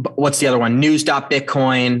 what's the other one?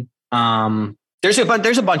 News.Bitcoin. There's a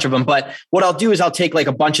bunch of them, but what I'll do is I'll take like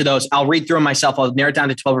a bunch of those. I'll read through them myself. I'll narrow it down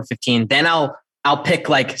to 12 or 15. Then I'll pick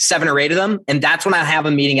like 7 or 8 of them. And that's when I have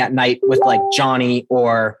a meeting at night with like Johnny,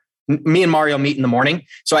 or me and Mario meet in the morning.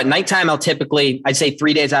 So at nighttime, I'd say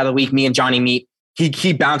 3 days out of the week, me and Johnny meet.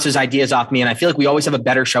 He bounces ideas off me. And I feel like we always have a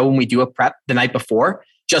better show when we do a prep the night before,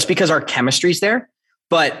 just because our chemistry's there.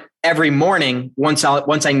 But every morning, once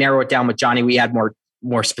I narrow it down with Johnny, we add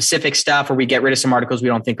more specific stuff, or we get rid of some articles we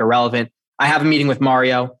don't think are relevant. I have a meeting with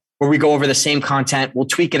Mario where we go over the same content. We'll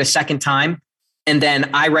tweak it a second time. And then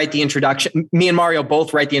I write the introduction. Me and Mario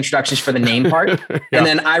both write the introductions for the name part. Yeah. And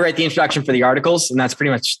then I write the introduction for the articles. And that's pretty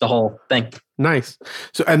much the whole thing. Nice.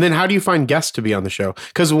 So, and then how do you find guests to be on the show?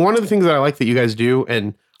 Because one of the things that I like that you guys do,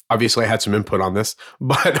 and obviously I had some input on this,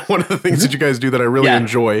 but one of the things that you guys do that I really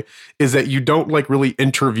enjoy is that you don't like really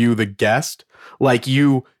interview the guest. Like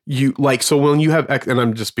you like, so when you have, and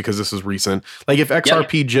I'm just, because this is recent, like if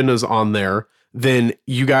XRP Jenna's on there, then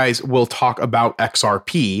you guys will talk about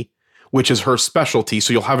XRP, which is her specialty.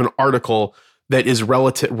 So you'll have an article that is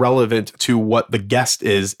relevant to what the guest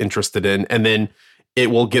is interested in. And then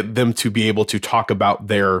it will get them to be able to talk about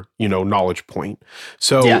their, knowledge point.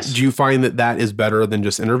 So do you find that is better than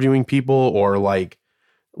just interviewing people, or like,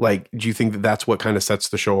 do you think that that's what kind of sets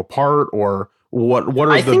the show apart, or what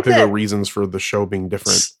are the bigger reasons for the show being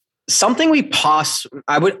different? Something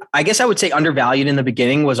I guess I would say undervalued in the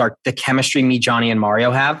beginning was the chemistry me, Johnny, and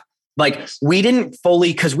Mario have. Like we didn't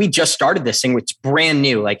fully, because we just started this thing, which is brand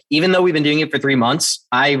new. Like even though we've been doing it for 3 months,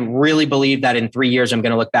 I really believe that in 3 years, I'm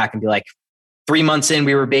going to look back and be like, 3 months in,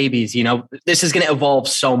 we were babies. This is going to evolve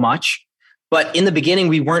so much. But in the beginning,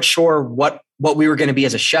 we weren't sure what we were going to be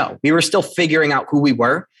as a show. We were still figuring out who we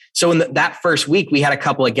were. So in that first week, we had a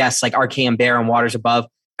couple of guests like RKM Bear and Waters Above,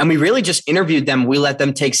 and we really just interviewed them. We let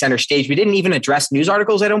them take center stage. We didn't even address news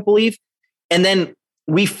articles, I don't believe. And then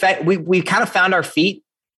we kind of found our feet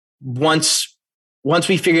once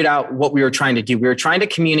we figured out what we were trying to do. We were trying to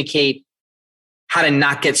communicate how to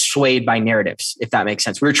not get swayed by narratives, if that makes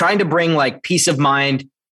sense. We were trying to bring like peace of mind,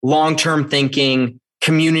 long-term thinking,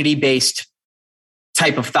 community-based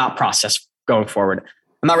type of thought process going forward.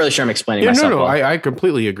 I'm not really sure I'm explaining myself. No, I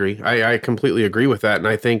completely agree. I completely agree with that. And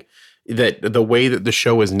I think that the way that the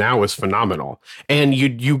show is now is phenomenal. And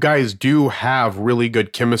you guys do have really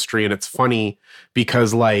good chemistry. And it's funny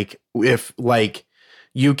because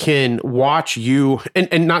you can watch you,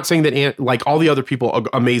 and not saying that like all the other people are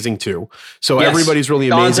amazing too. So everybody's really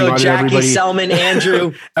amazing. Donzo, Jackie, Selman,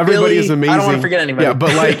 Andrew, everybody is amazing. I don't want to forget anybody. Yeah,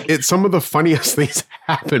 but like it's some of the funniest things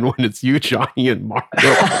happen when it's you, Johnny, and Mario.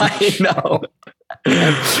 I know.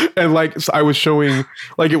 And like so I was showing,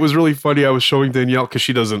 like it was really funny. I was showing Danielle because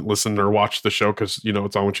she doesn't listen or watch the show because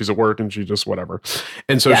it's on when she's at work and she just whatever.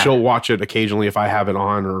 And so she'll watch it occasionally if I have it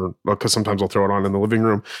on, or because sometimes I'll throw it on in the living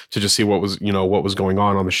room to just see what was going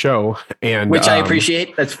on the show. And which I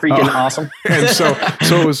appreciate. That's freaking awesome. And so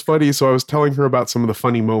it was funny. So I was telling her about some of the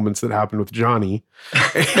funny moments that happened with Johnny,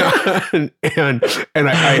 and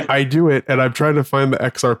I do it, and I'm trying to find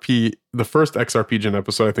the first XRP Gen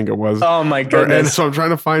episode, I think it was. Oh my goodness. And so I'm trying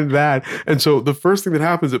to find that. And so the first thing that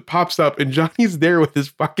happens, it pops up and Johnny's there with his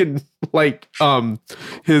fucking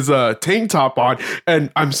his tank top on.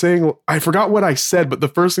 And I'm saying, I forgot what I said, but the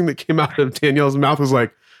first thing that came out of Danielle's mouth was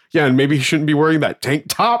like, yeah, and maybe he shouldn't be wearing that tank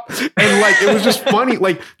top. And like, it was just funny.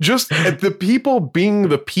 Like just the people being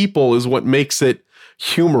the people is what makes it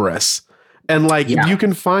humorous. And like, you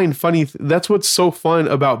can find funny. That's what's so fun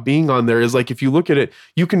about being on there is like, if you look at it,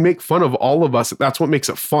 you can make fun of all of us. That's what makes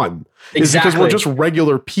it fun. Exactly. Is because we're just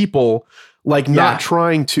regular people, like not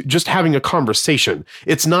trying to, just having a conversation.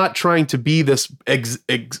 It's not trying to be this,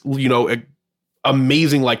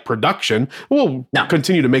 amazing like production. We'll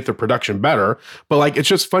continue to make the production better, but like, it's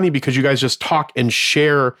just funny because you guys just talk and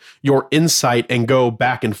share your insight and go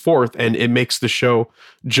back and forth. And it makes the show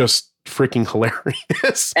just freaking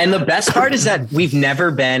hilarious. And the best part is that we've never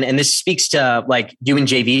been, and this speaks to like you and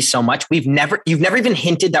JV so much, you've never even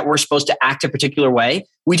hinted that we're supposed to act a particular way.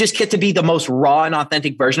 We just get to be the most raw and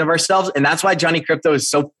authentic version of ourselves. And that's why Johnny Crypto is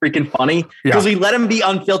so freaking funny, because we let him be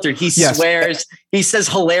unfiltered. He swears, he says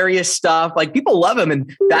hilarious stuff. Like people love him.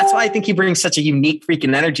 And that's why I think he brings such a unique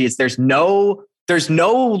freaking energy. There's no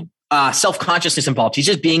self-consciousness involved. He's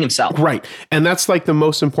just being himself. Right. And that's like the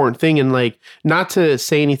most important thing. And like, not to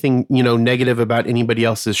say anything, negative about anybody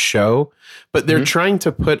else's show, but they're trying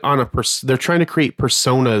to put on they're trying to create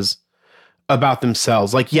personas about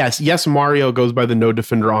themselves. Like, yes, Mario goes by the No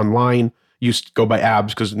Defender Online. Used to go by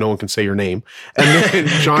Abs because no one can say your name. And then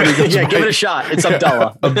Johnny goes by, give it a shot. It's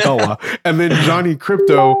Abdullah. Abdullah. And then Johnny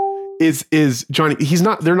Crypto is Johnny.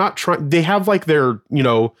 They're not trying, they have like their,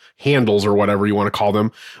 handles or whatever you want to call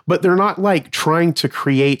them, but they're not like trying to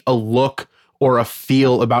create a look or a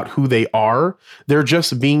feel about who they are. They're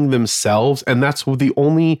just being themselves. And that's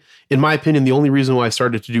in my opinion, the only reason why I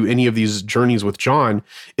started to do any of these journeys with John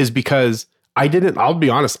is because I'll be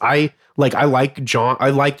honest. I liked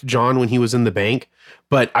John when he was in the bank,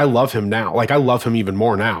 but I love him now. Like, I love him even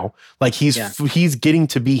more now. Like, he's getting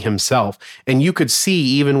to be himself. And you could see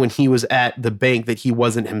even when he was at the bank that he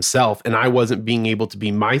wasn't himself and I wasn't being able to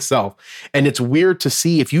be myself. And it's weird to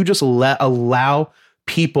see if you just allow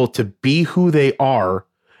people to be who they are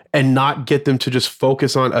and not get them to just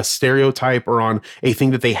focus on a stereotype or on a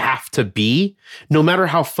thing that they have to be. No matter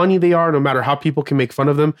how funny they are, no matter how people can make fun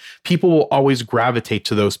of them, people will always gravitate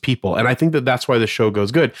to those people. And I think that that's why the show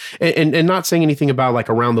goes good. And not saying anything about like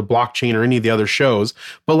Around the Blockchain or any of the other shows,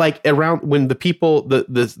 but like around when the people,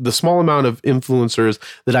 the small amount of influencers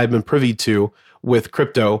that I've been privy to with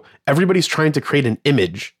crypto, everybody's trying to create an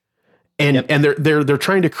image. And they're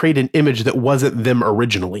trying to create an image that wasn't them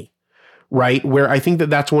originally. Right. Where I think that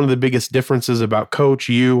that's one of the biggest differences about Coach,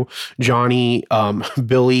 you, Johnny,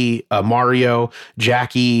 Billy, Mario,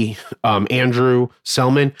 Jackie, Andrew,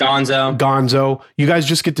 Selman, Gonzo. You guys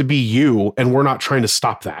just get to be you. And we're not trying to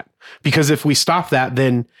stop that, because if we stop that,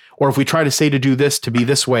 then, or if we try to say to do this, to be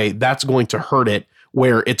this way, that's going to hurt it,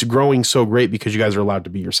 where it's growing so great because you guys are allowed to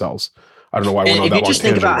be yourselves. I don't know why. If you just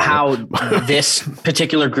think about how this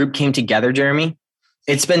particular group came together, Jeremy,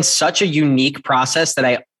 it's been such a unique process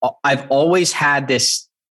that I've always had this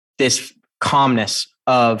calmness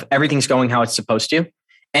of everything's going how it's supposed to.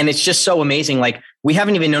 And it's just so amazing. Like, we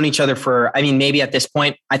haven't even known each other maybe at this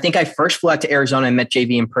point, I think I first flew out to Arizona and met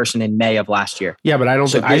JV in person in May of last year. Yeah, but I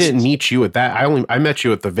didn't meet you at that. I met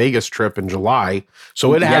you at the Vegas trip in July.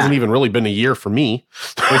 So it hasn't even really been a year for me.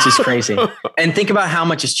 Which is crazy. And think about how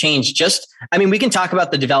much has changed. We can talk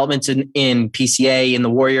about the developments in PCA, in the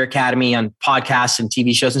Warrior Academy, on podcasts and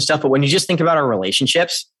TV shows and stuff. But when you just think about our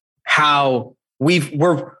relationships, how we're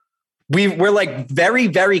like very,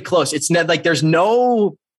 very close. It's not like there's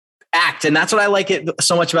no act. And that's what I like it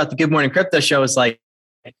so much about the Good Morning Crypto show, is like,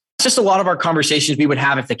 it's just a lot of our conversations we would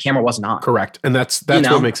have if the camera wasn't on. Correct. And that's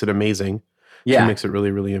what makes it amazing. Yeah. It makes it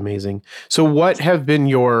really, really amazing. So what's been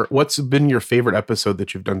your favorite episode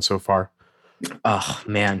that you've done so far? Oh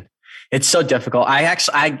man, it's so difficult.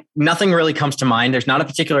 Nothing really comes to mind. There's not a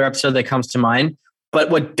particular episode that comes to mind, but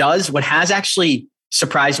what has actually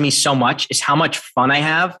surprised me so much is how much fun I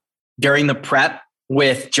have during the prep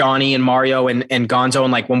with Johnny and Mario and Gonzo.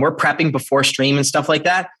 And like when we're prepping before stream and stuff like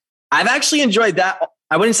that, I've actually enjoyed that.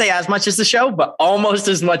 I wouldn't say as much as the show, but almost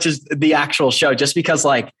as much as the actual show, just because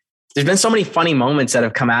like there's been so many funny moments that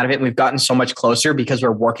have come out of it. And we've gotten so much closer because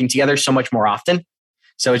we're working together so much more often.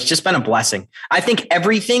 So it's just been a blessing. I think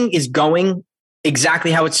everything is going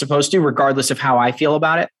exactly how it's supposed to, regardless of how I feel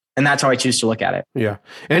about it. And that's how I choose to look at it. Yeah.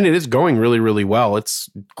 And it is going really, really well. It's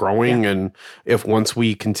growing. Yeah. And if once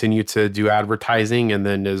we continue to do advertising, and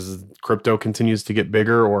then as crypto continues to get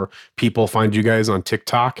bigger, or people find you guys on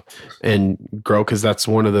TikTok and grow, because that's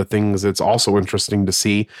one of the things that's also interesting to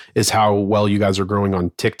see is how well you guys are growing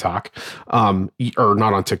on TikTok. Or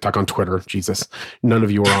not on TikTok, on Twitter. Jesus. None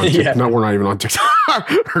of you are on TikTok. No, we're not even on TikTok.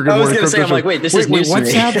 I was going to say, I'm like, wait, this is news to me.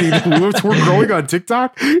 What's happening? We're growing on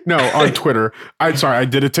TikTok? No, on Twitter. I'm sorry, I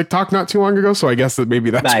did a TikTok not too long ago, so I guess that maybe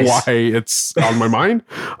that's why it's on my mind.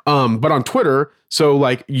 But on Twitter, so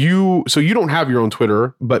you don't have your own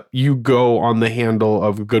Twitter, but you go on the handle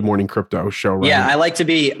of Good Morning Crypto Show, right? Yeah, I like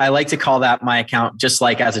to call that my account, just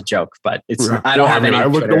like as a joke, but it's I don't have any. I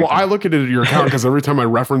look at it at your account because every time I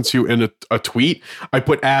reference you in a tweet, I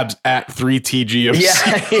put abs at 3TGFC.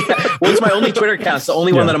 Yeah. Well, it's my only Twitter account. It's the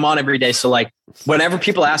only one that I'm on every day. So like whenever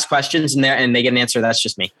people ask questions and they get an answer, that's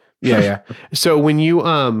just me. Yeah. So when you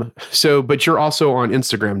but you're also on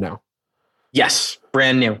Instagram now. Yes,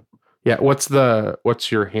 brand new. Yeah.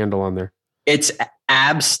 What's your handle on there? It's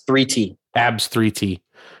abs3t. Abs3t.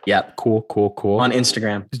 Yep. Cool. On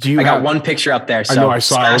Instagram. I got one picture up there. So I know I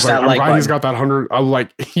saw. I was like, I'm glad he's got that 100. I'm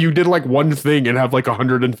like, you did like one thing and have like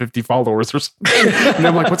 150 followers or something. And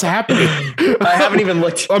I'm like, what's happening? I haven't even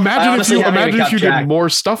looked. Imagine if you did more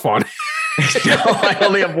stuff on it. No, I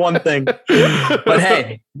only have one thing. But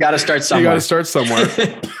hey, got to start somewhere. You got to start somewhere.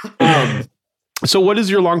 So what is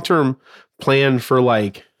your long-term plan for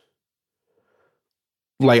like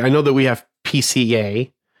I know that we have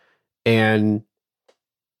PCA and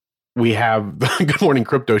we have the Good Morning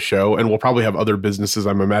Crypto show, and we'll probably have other businesses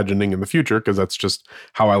I'm imagining in the future because that's just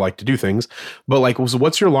how I like to do things. But like,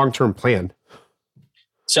 what's your long-term plan?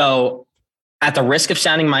 So at the risk of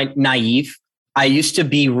sounding naive, I used to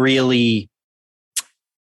be really,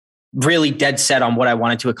 really dead set on what I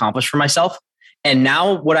wanted to accomplish for myself. And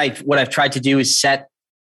now what I've tried to do is set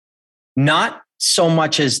not so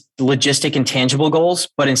much as logistic and tangible goals,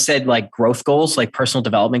 but instead like growth goals, like personal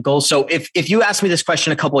development goals. So if you asked me this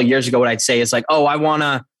question a couple of years ago, what I'd say is like, oh, I want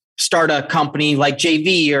to start a company like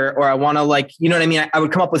JV or I want to like, you know what I mean? I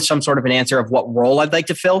would come up with some sort of an answer of what role I'd like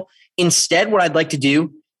to fill. Instead, what I'd like to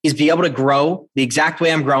do is be able to grow the exact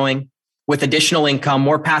way I'm growing with additional income,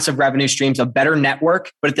 more passive revenue streams, a better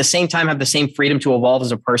network, but at the same time have the same freedom to evolve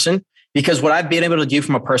as a person. Because what I've been able to do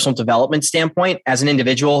from a personal development standpoint as an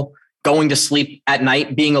individual, going to sleep at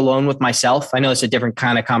night, being alone with myself. I know it's a different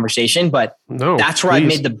kind of conversation, but that's where I've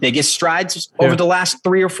made the biggest strides over the last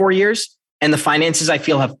 3 or 4 years. And the finances I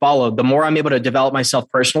feel have followed. The more I'm able to develop myself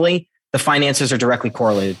personally, the finances are directly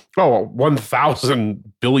correlated. Oh,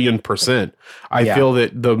 1,000 billion%. I feel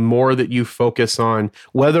that the more that you focus on,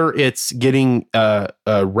 whether it's getting a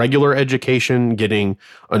regular education, getting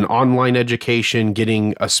an online education,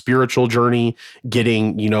 getting a spiritual journey,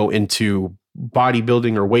 getting, into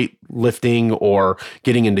bodybuilding or weightlifting or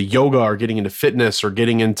getting into yoga or getting into fitness or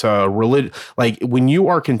getting into religion, like when you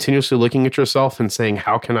are continuously looking at yourself and saying,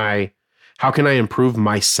 how can I improve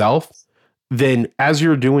myself? Then as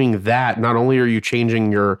you're doing that, not only are you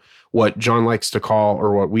changing your, what John likes to call,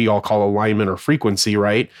 or what we all call alignment or frequency,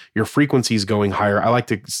 right? Your frequency is going higher. I like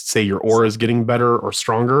to say your aura is getting better or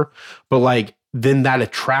stronger, but like, then that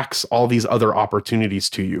attracts all these other opportunities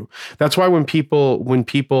to you. That's why when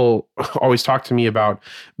people always talk to me about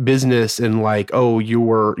business and like, oh,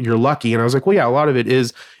 you're lucky. And I was like, well, yeah, a lot of it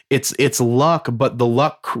is, it's luck, but the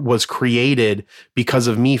luck was created because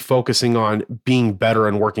of me focusing on being better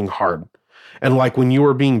and working hard. And like when you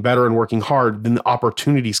are being better and working hard, then the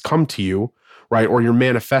opportunities come to you, right? Or you're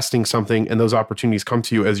manifesting something and those opportunities come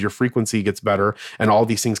to you as your frequency gets better and all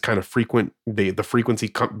these things kind of the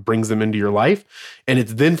frequency brings them into your life. And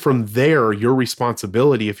it's then from there, your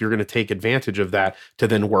responsibility, if you're going to take advantage of that, to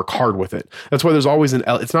then work hard with it. That's why there's always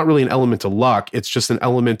it's not really an element of luck. It's just an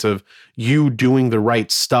element of you doing the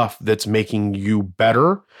right stuff that's making you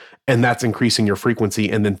better. And that's increasing your frequency,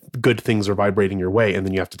 and then good things are vibrating your way, and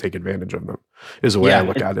then you have to take advantage of them, is the way I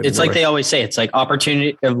look at it. It's like they always say, it's like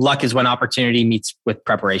opportunity, luck is when opportunity meets with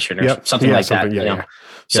preparation or something like that.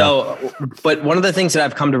 So, but one of the things that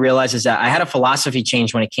I've come to realize is that I had a philosophy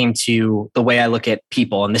change when it came to the way I look at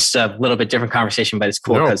people. And this is a little bit different conversation, but it's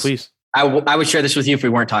cool. No, please. I would share this with you if we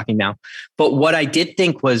weren't talking now. But what I did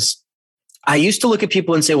think was, I used to look at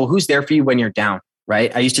people and say, well, who's there for you when you're down,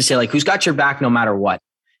 right? I used to say like, who's got your back no matter what?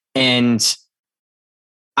 And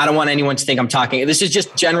I don't want anyone to think I'm talking. This is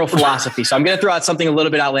just general philosophy. So I'm going to throw out something a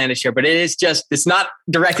little bit outlandish here, but it's not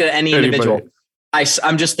directed at any individual.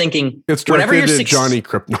 I'm just thinking, it's directed at Johnny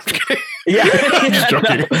Crypto. Yeah.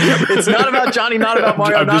 It's not about Johnny, not about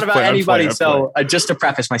Mario, not about anybody. So just to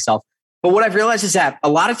preface myself. But what I've realized is that a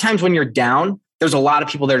lot of times when you're down, there's a lot of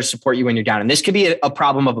people there to support you when you're down. And this could be a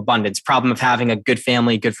problem of abundance, problem of having a good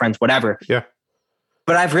family, good friends, whatever. Yeah.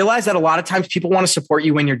 But I've realized that a lot of times people want to support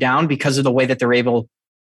you when you're down because of the way that they're able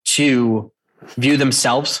to view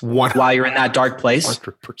themselves while you're in that dark place.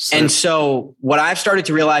 100%. And so what I've started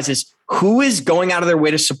to realize is who is going out of their way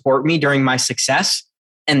to support me during my success.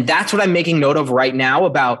 And that's what I'm making note of right now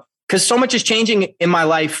about, because so much is changing in my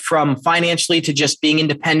life, from financially to just being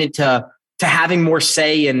independent to having more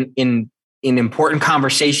say in important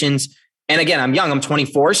conversations. And again, I'm young, I'm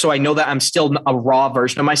 24. So I know that I'm still a raw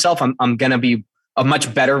version of myself. I'm going to be a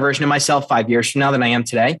much better version of myself 5 years from now than I am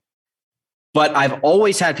today. But I've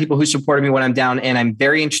always had people who supported me when I'm down, and I'm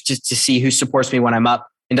very interested to see who supports me when I'm up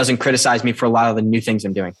and doesn't criticize me for a lot of the new things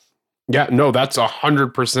I'm doing. Yeah, no, that's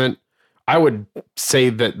 100%. I would say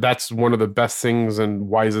that that's one of the best things and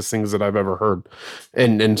wisest things that I've ever heard,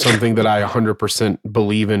 and something that I 100%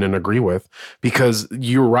 believe in and agree with, because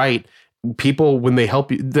you're right. People, when they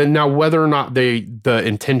help you, then now whether or not the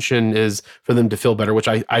intention is for them to feel better, which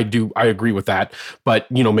I agree with that,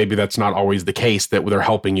 but maybe that's not always the case, that they're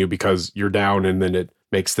helping you because you're down and then it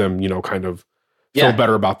makes them kind of feel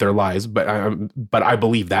better about their lives. But I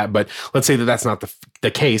believe that. But let's say that that's not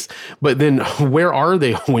the case. But then where are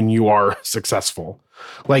they when you are successful?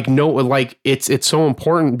 Like, no, like it's so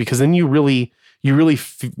important, because then you you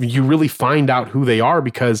really find out who they are,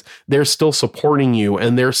 because they're still supporting you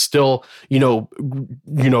and they're still,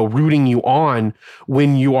 rooting you on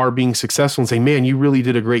when you are being successful and saying, man, you really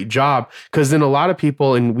did a great job. Because then a lot of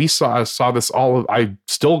people, and we saw this I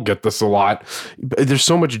still get this a lot. There's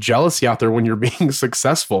so much jealousy out there when you're being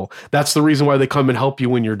successful. That's the reason why they come and help you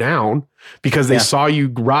when you're down, because they saw you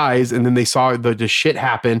rise and then they saw the shit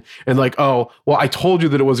happen and like, oh, well, I told you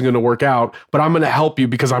that it wasn't going to work out, but I'm going to help you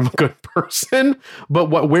because I'm a good person. But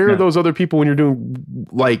where are those other people when you're doing,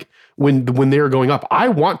 like, when they're going up? I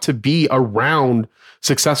want to be around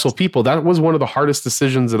successful people. That was one of the hardest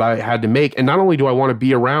decisions that I had to make. And not only do I want to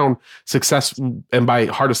be around success, and by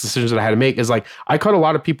hardest decisions that I had to make is like, I cut a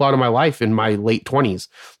lot of people out of my life in my late 20s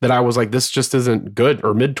that I was like, this just isn't good,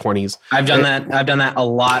 or mid 20s. I've done that a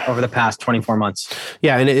lot over the past 24 months.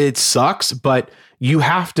 Yeah. And it sucks, but you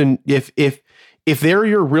have to, if they're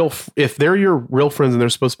your real friends and they're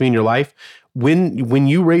supposed to be in your life, when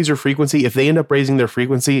you raise your frequency, if they end up raising their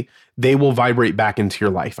frequency, they will vibrate back into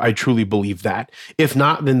your life. I truly believe that. If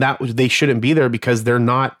not, then they shouldn't be there, because their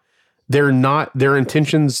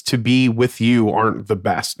intentions to be with you aren't the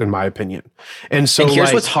best, in my opinion. And so, and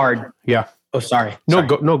here's what's hard. Yeah. Oh, sorry. No,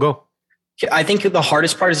 go. I think the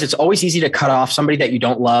hardest part is it's always easy to cut off somebody that you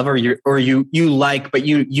don't love or you like, but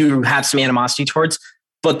you have some animosity towards.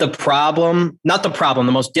 But the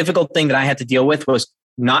most difficult thing that I had to deal with was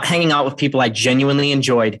not hanging out with people I genuinely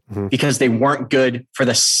enjoyed, because they weren't good for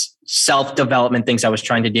the self-development things I was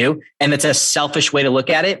trying to do. And it's a selfish way to look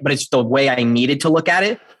at it, but it's the way I needed to look at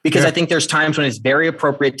it, because I think there's times when it's very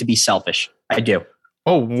appropriate to be selfish. I do.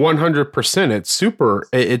 Oh, 100%. It's super.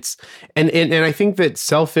 And I think that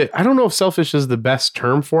selfish, I don't know if selfish is the best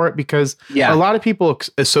term for it, because a lot of people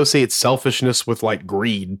associate selfishness with like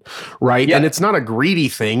greed, right? Yeah. And it's not a greedy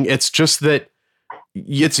thing. It's just that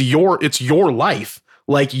it's your life.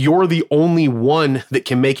 Like, you're the only one that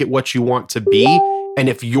can make it what you want to be. And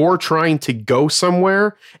if you're trying to go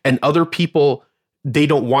somewhere and other people, they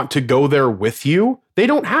don't want to go there with you, they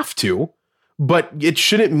don't have to. But it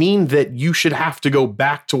shouldn't mean that you should have to go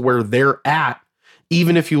back to where they're at,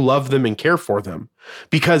 even if you love them and care for them.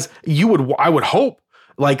 Because I would hope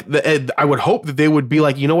that they would be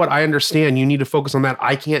like, you know what? I understand. You need to focus on that.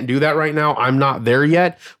 I can't do that right now. I'm not there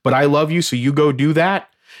yet, but I love you. So you go do that.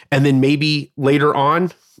 And then maybe later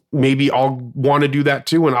on, maybe I'll want to do that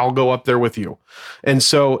too, and I'll go up there with you. And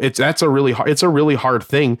so it's a really hard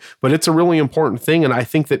thing, but it's a really important thing. And I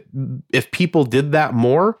think that if people did that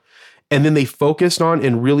more, and then they focused on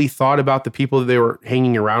and really thought about the people that they were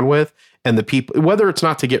hanging around with, and the people, whether it's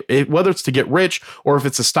to get rich, or if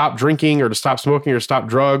it's to stop drinking or to stop smoking or stop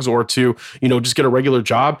drugs, or to, just get a regular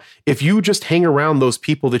job. If you just hang around those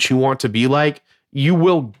people that you want to be like, you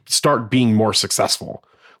will start being more successful.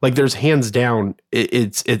 Like, there's hands down,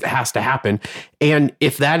 it has to happen. And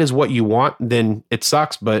if that is what you want, then it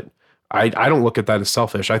sucks. But I don't look at that as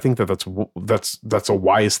selfish. I think that's a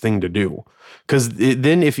wise thing to do. Because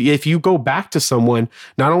then if you go back to someone,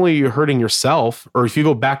 not only are you hurting yourself, or if you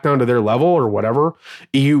go back down to their level or whatever,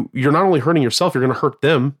 you're not only hurting yourself, you're going to hurt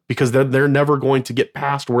them, because they're never going to get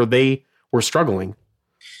past where they were struggling.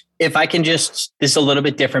 If I can this is a little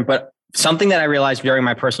bit different, but something that I realized during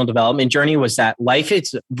my personal development journey was that life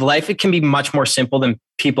it can be much more simple than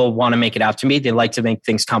people want to make it out to be. They like to make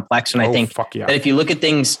things complex. And I think that if you look at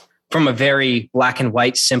things from a very black and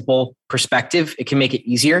white, simple perspective, it can make it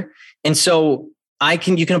easier. And so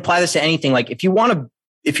you can apply this to anything. Like, if you want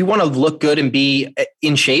to look good and be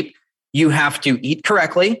in shape, you have to eat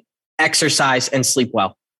correctly, exercise, and sleep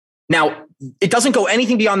well. Now, it doesn't go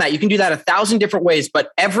anything beyond that. You can do that 1,000 different ways, but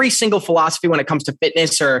every single philosophy when it comes to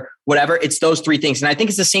fitness or whatever, it's those three things. And I think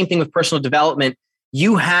it's the same thing with personal development.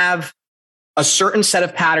 You have a certain set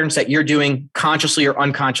of patterns that you're doing consciously or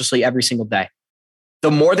unconsciously every single day. The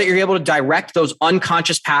more that you're able to direct those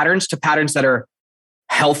unconscious patterns to patterns that are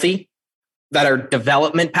healthy, that are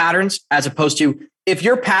development patterns, as opposed to, if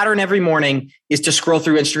your pattern every morning is to scroll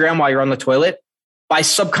through Instagram while you're on the toilet, by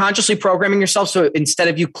subconsciously programming yourself. So instead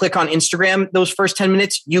of you click on Instagram, those first 10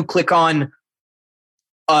 minutes, you click on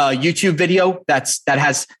a YouTube video that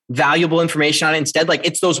has valuable information on it instead. Like,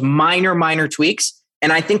 it's those minor tweaks.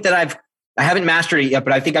 And I think that I haven't mastered it yet,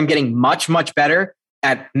 but I think I'm getting much, much better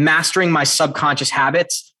at mastering my subconscious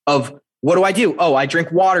habits of, what do I do? Oh, I drink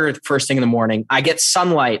water first thing in the morning. I get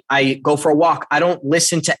sunlight. I go for a walk. I don't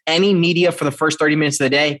listen to any media for the first 30 minutes of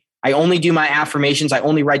the day. I only do my affirmations. I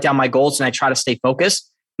only write down my goals, and I try to stay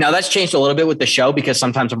focused. Now, that's changed a little bit with the show, because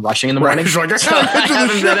sometimes I'm rushing in the morning.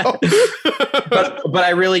 But I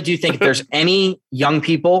really do think if there's any young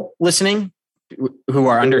people listening who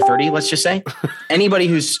are under 30, let's just say, anybody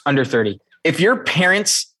who's under 30, if your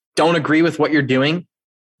parents don't agree with what you're doing,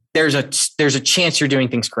 there's a chance you're doing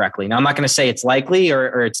things correctly. Now, I'm not going to say it's likely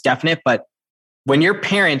or it's definite, but when your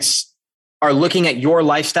parents are looking at your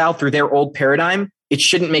lifestyle through their old paradigm, it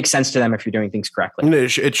shouldn't make sense to them if you're doing things correctly.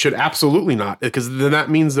 It should absolutely not, because then that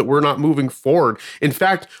means that we're not moving forward. In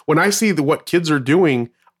fact, when I see what kids are doing,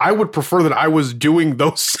 I would prefer that I was doing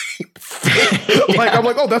those same things. Like, I'm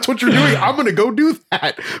like, oh, that's what you're doing. I'm going to go do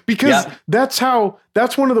that, because that's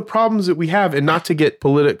one of the problems that we have. And not to get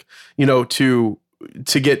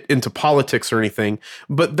to get into politics or anything,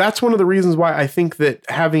 but that's one of the reasons why I think that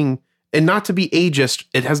and not to be ageist,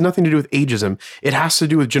 it has nothing to do with ageism. It has to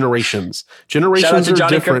do with generations. Generations are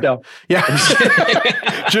different. Crypto.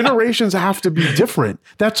 Yeah. Generations have to be different.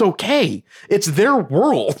 That's okay. It's their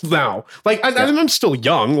world now. Like, I'm still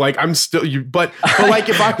young. Like, I'm still but like,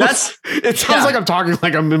 if I was, it sounds like I'm talking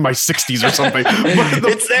like I'm in my 60s or something.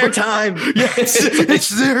 It's their time. Yes, it's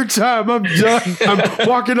their time. I'm done. I'm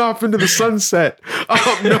walking off into the sunset.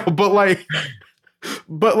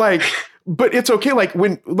 But it's okay. Like,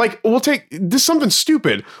 we'll take this something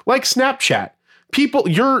stupid like Snapchat. People,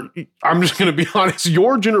 I'm just going to be honest.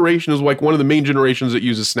 Your generation is like one of the main generations that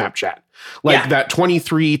uses Snapchat. Like that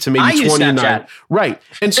 23 to maybe 29. Right.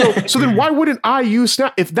 And so then why wouldn't I use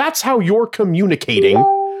Snap? If that's how you're communicating,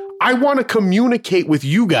 I want to communicate with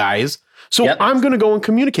you guys. So I'm going to go and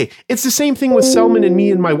communicate. It's the same thing with Selman and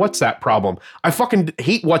me and my WhatsApp problem. I fucking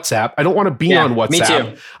hate WhatsApp. I don't want to be on WhatsApp.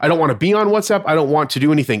 Me too. I don't want to be on WhatsApp. I don't want to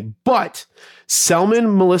do anything. But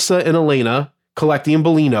Selman, Melissa, and Elena, Collecti, and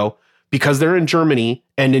Bellino, because they're in Germany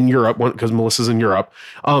and in Europe, because Melissa's in Europe,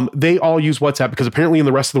 they all use WhatsApp, because apparently in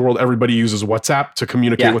the rest of the world, everybody uses WhatsApp to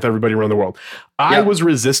communicate with everybody around the world. I was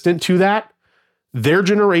resistant to that. Their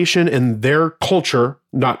generation and their culture,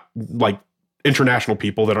 not like international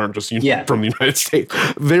people that aren't just from the United States,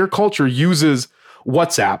 their culture uses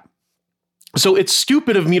WhatsApp. So it's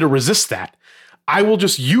stupid of me to resist that. I will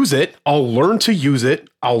just use it. I'll learn to use it.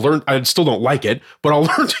 I still don't like it, but I'll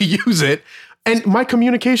learn to use it. And my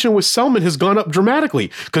communication with Selman has gone up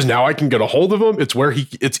dramatically, because now I can get a hold of him. It's where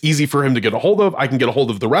it's easy for him to get a hold of. I can get a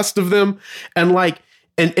hold of the rest of them. And like,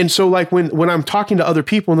 and so like when I'm talking to other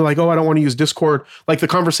people and they're like, oh, I don't want to use Discord. Like the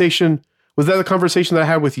conversation, was that the conversation that I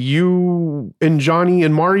had with you and Johnny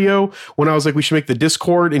and Mario when I was like, we should make the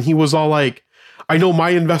Discord? And he was all like, I know my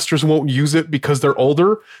investors won't use it because they're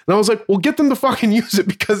older. And I was like, well, get them to fucking use it,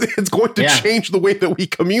 because it's going to change the way that we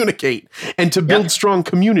communicate and to build strong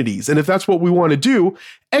communities. And if that's what we want to do,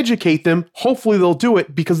 educate them. Hopefully they'll do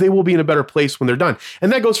it, because they will be in a better place when they're done.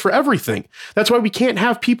 And that goes for everything. That's why we can't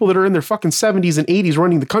have people that are in their fucking 70s and 80s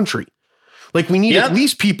running the country. Like, we need at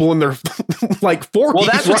least people in their like 40s. Well,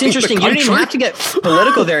 that's what's interesting. You don't even have to get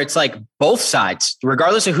political there. It's like both sides,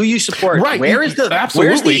 regardless of who you support. Right. Where's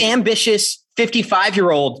the ambitious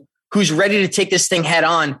 55-year-old who's ready to take this thing head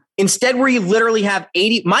on? Instead, where you literally have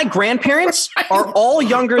 80. My grandparents are all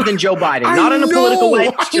younger than Joe Biden. Not in a political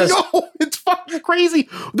way. It's fucking crazy.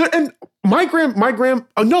 And my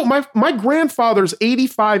grandfather's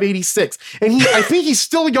 85, 86. And I think he's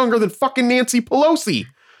still younger than fucking Nancy Pelosi.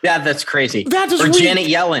 Yeah, that's crazy. Or Janet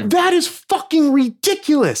Yellen. That is fucking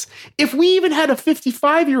ridiculous. If we even had a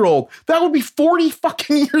 55-year-old, that would be 40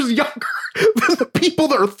 fucking years younger than the people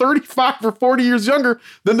that are 35 or 40 years younger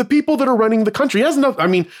than the people that are running the country. It has enough. I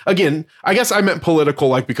mean, again, I guess I meant political,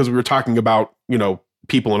 like, because we were talking about,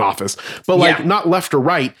 people in office, but like not left or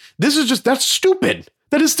right. That's stupid.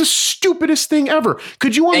 That is the stupidest thing ever.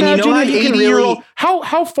 Could you imagine an 80-year-old?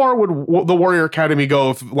 How far would the Warrior Academy go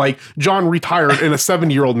if, like, John retired and a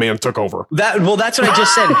 70-year-old man took over? That's what I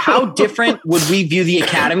just said. How different would we view the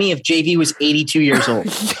Academy if JV was 82 years old?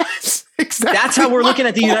 Yes, exactly. That's how we're looking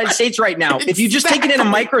at the United States right now. If you just take it in a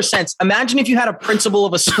micro sense, imagine if you had a principal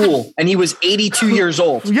of a school and he was 82 years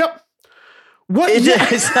old. Yep.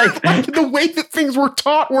 It's like the way that things were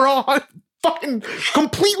taught were all fucking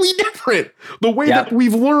completely different. The way that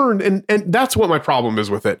we've learned, and that's what my problem is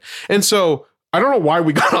with it. And so I don't know why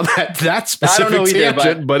we got on that specific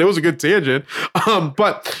tangent, but it was a good tangent.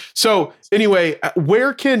 But so anyway,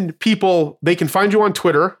 where can they can find you on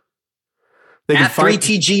Twitter? They can find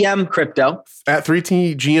 3TGM Crypto. At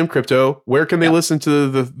 3TGM Crypto. Where can they listen to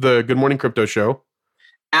the Good Morning Crypto show?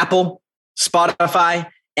 Apple, Spotify,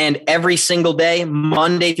 and every single day,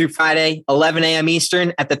 Monday through Friday, 11 a.m.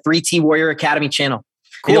 Eastern at the 3T Warrior Academy channel.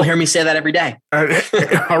 Cool. And you'll hear me say that every day.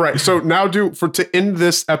 All right. So now to end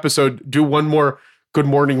this episode, do one more Good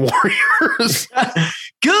Morning Warriors.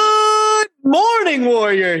 Good morning,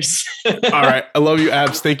 Warriors. All right. I love you,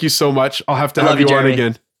 Abs. Thank you so much. I'll have to have you on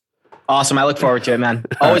again. Awesome. I look forward to it, man.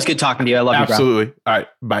 Always good talking to you. I love you, bro. Absolutely. All right.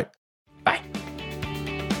 Bye. Bye.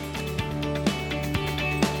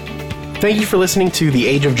 Thank you for listening to The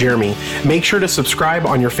Age of Jeremy. Make sure to subscribe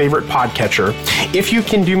on your favorite podcatcher. If you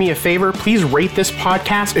can do me a favor, please rate this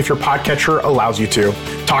podcast if your podcatcher allows you to.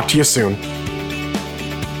 Talk to you soon.